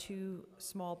reaffirm two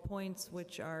small points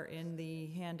which are in the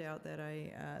handout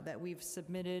that we've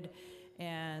submitted,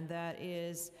 and that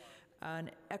is an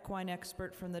equine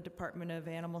expert from the Department of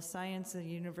Animal Science at the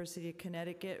University of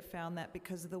Connecticut found that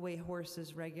because of the way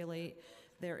horses regulate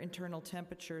their internal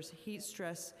temperatures, heat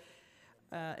stress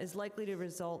is likely to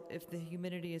result if the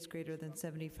humidity is greater than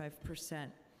 75%,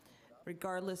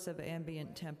 regardless of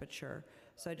ambient temperature.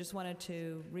 So I just wanted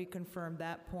to reconfirm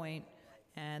that point,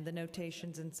 and the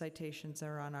notations and citations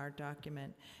are on our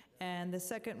document. And the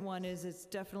second one is it's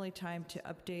definitely time to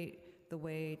update the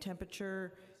way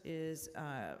temperature is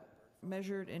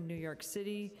measured in New York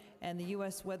City, and the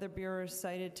U.S. Weather Bureau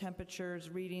cited temperatures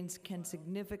readings can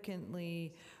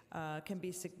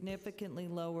be significantly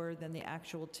lower than the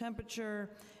actual temperature.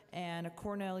 And a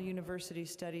Cornell University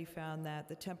study found that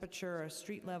the temperature at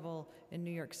street level in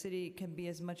New York City can be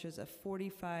as much as a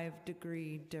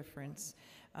 45-degree difference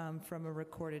from a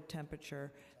recorded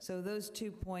temperature. So those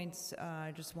 2 points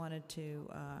I just wanted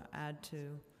to add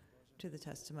to the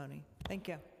testimony. Thank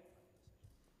you.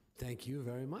 Thank you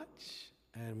very much.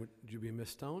 And would you be Ms.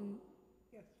 Stone?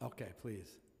 Yes. Okay,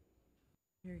 please.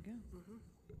 Here you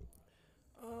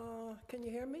go. Can you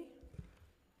hear me?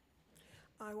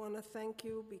 I want to thank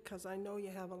you because I know you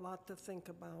have a lot to think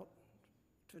about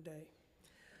today.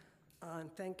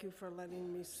 And thank you for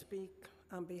letting me speak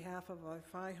on behalf of our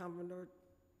 500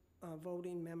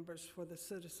 voting members for the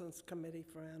Citizens Committee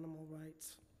for Animal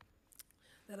Rights,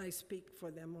 that I speak for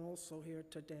them also here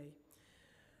today.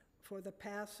 For the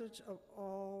passage of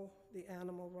all the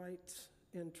animal rights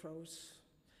intros,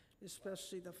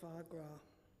 especially the foie gras.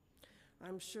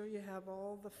 I'm sure you have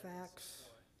all the facts,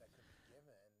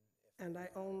 and I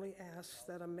only ask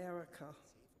that America,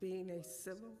 being a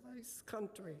civilized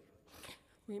country,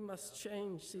 we must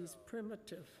change these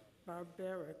primitive,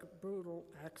 barbaric, brutal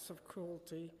acts of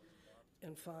cruelty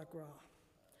in foie gras,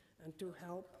 and to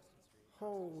help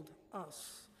hold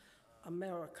us,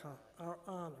 America, our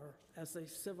honor as a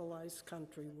civilized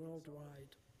country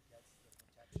worldwide.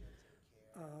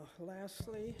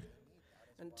 Lastly,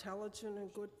 intelligent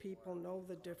and good people know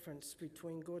the difference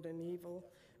between good and evil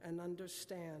and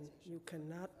understand you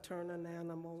cannot turn an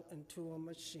animal into a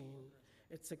machine.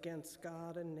 It's against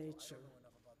God and nature.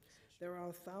 There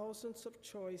are thousands of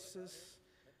choices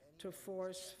to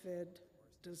force-fed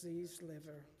diseased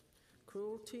liver.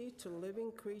 Cruelty to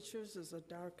living creatures is the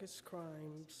darkest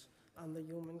crimes on the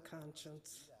human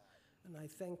conscience. And I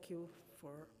thank you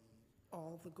for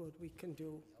all the good we can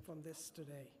do from this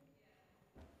today.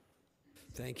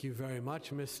 Thank you very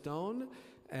much, Ms. Stone.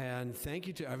 And thank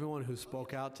you to everyone who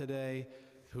spoke out today,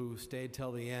 who stayed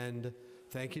till the end.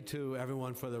 Thank you to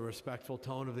everyone for the respectful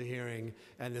tone of the hearing.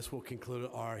 And this will conclude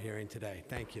our hearing today.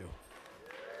 Thank you.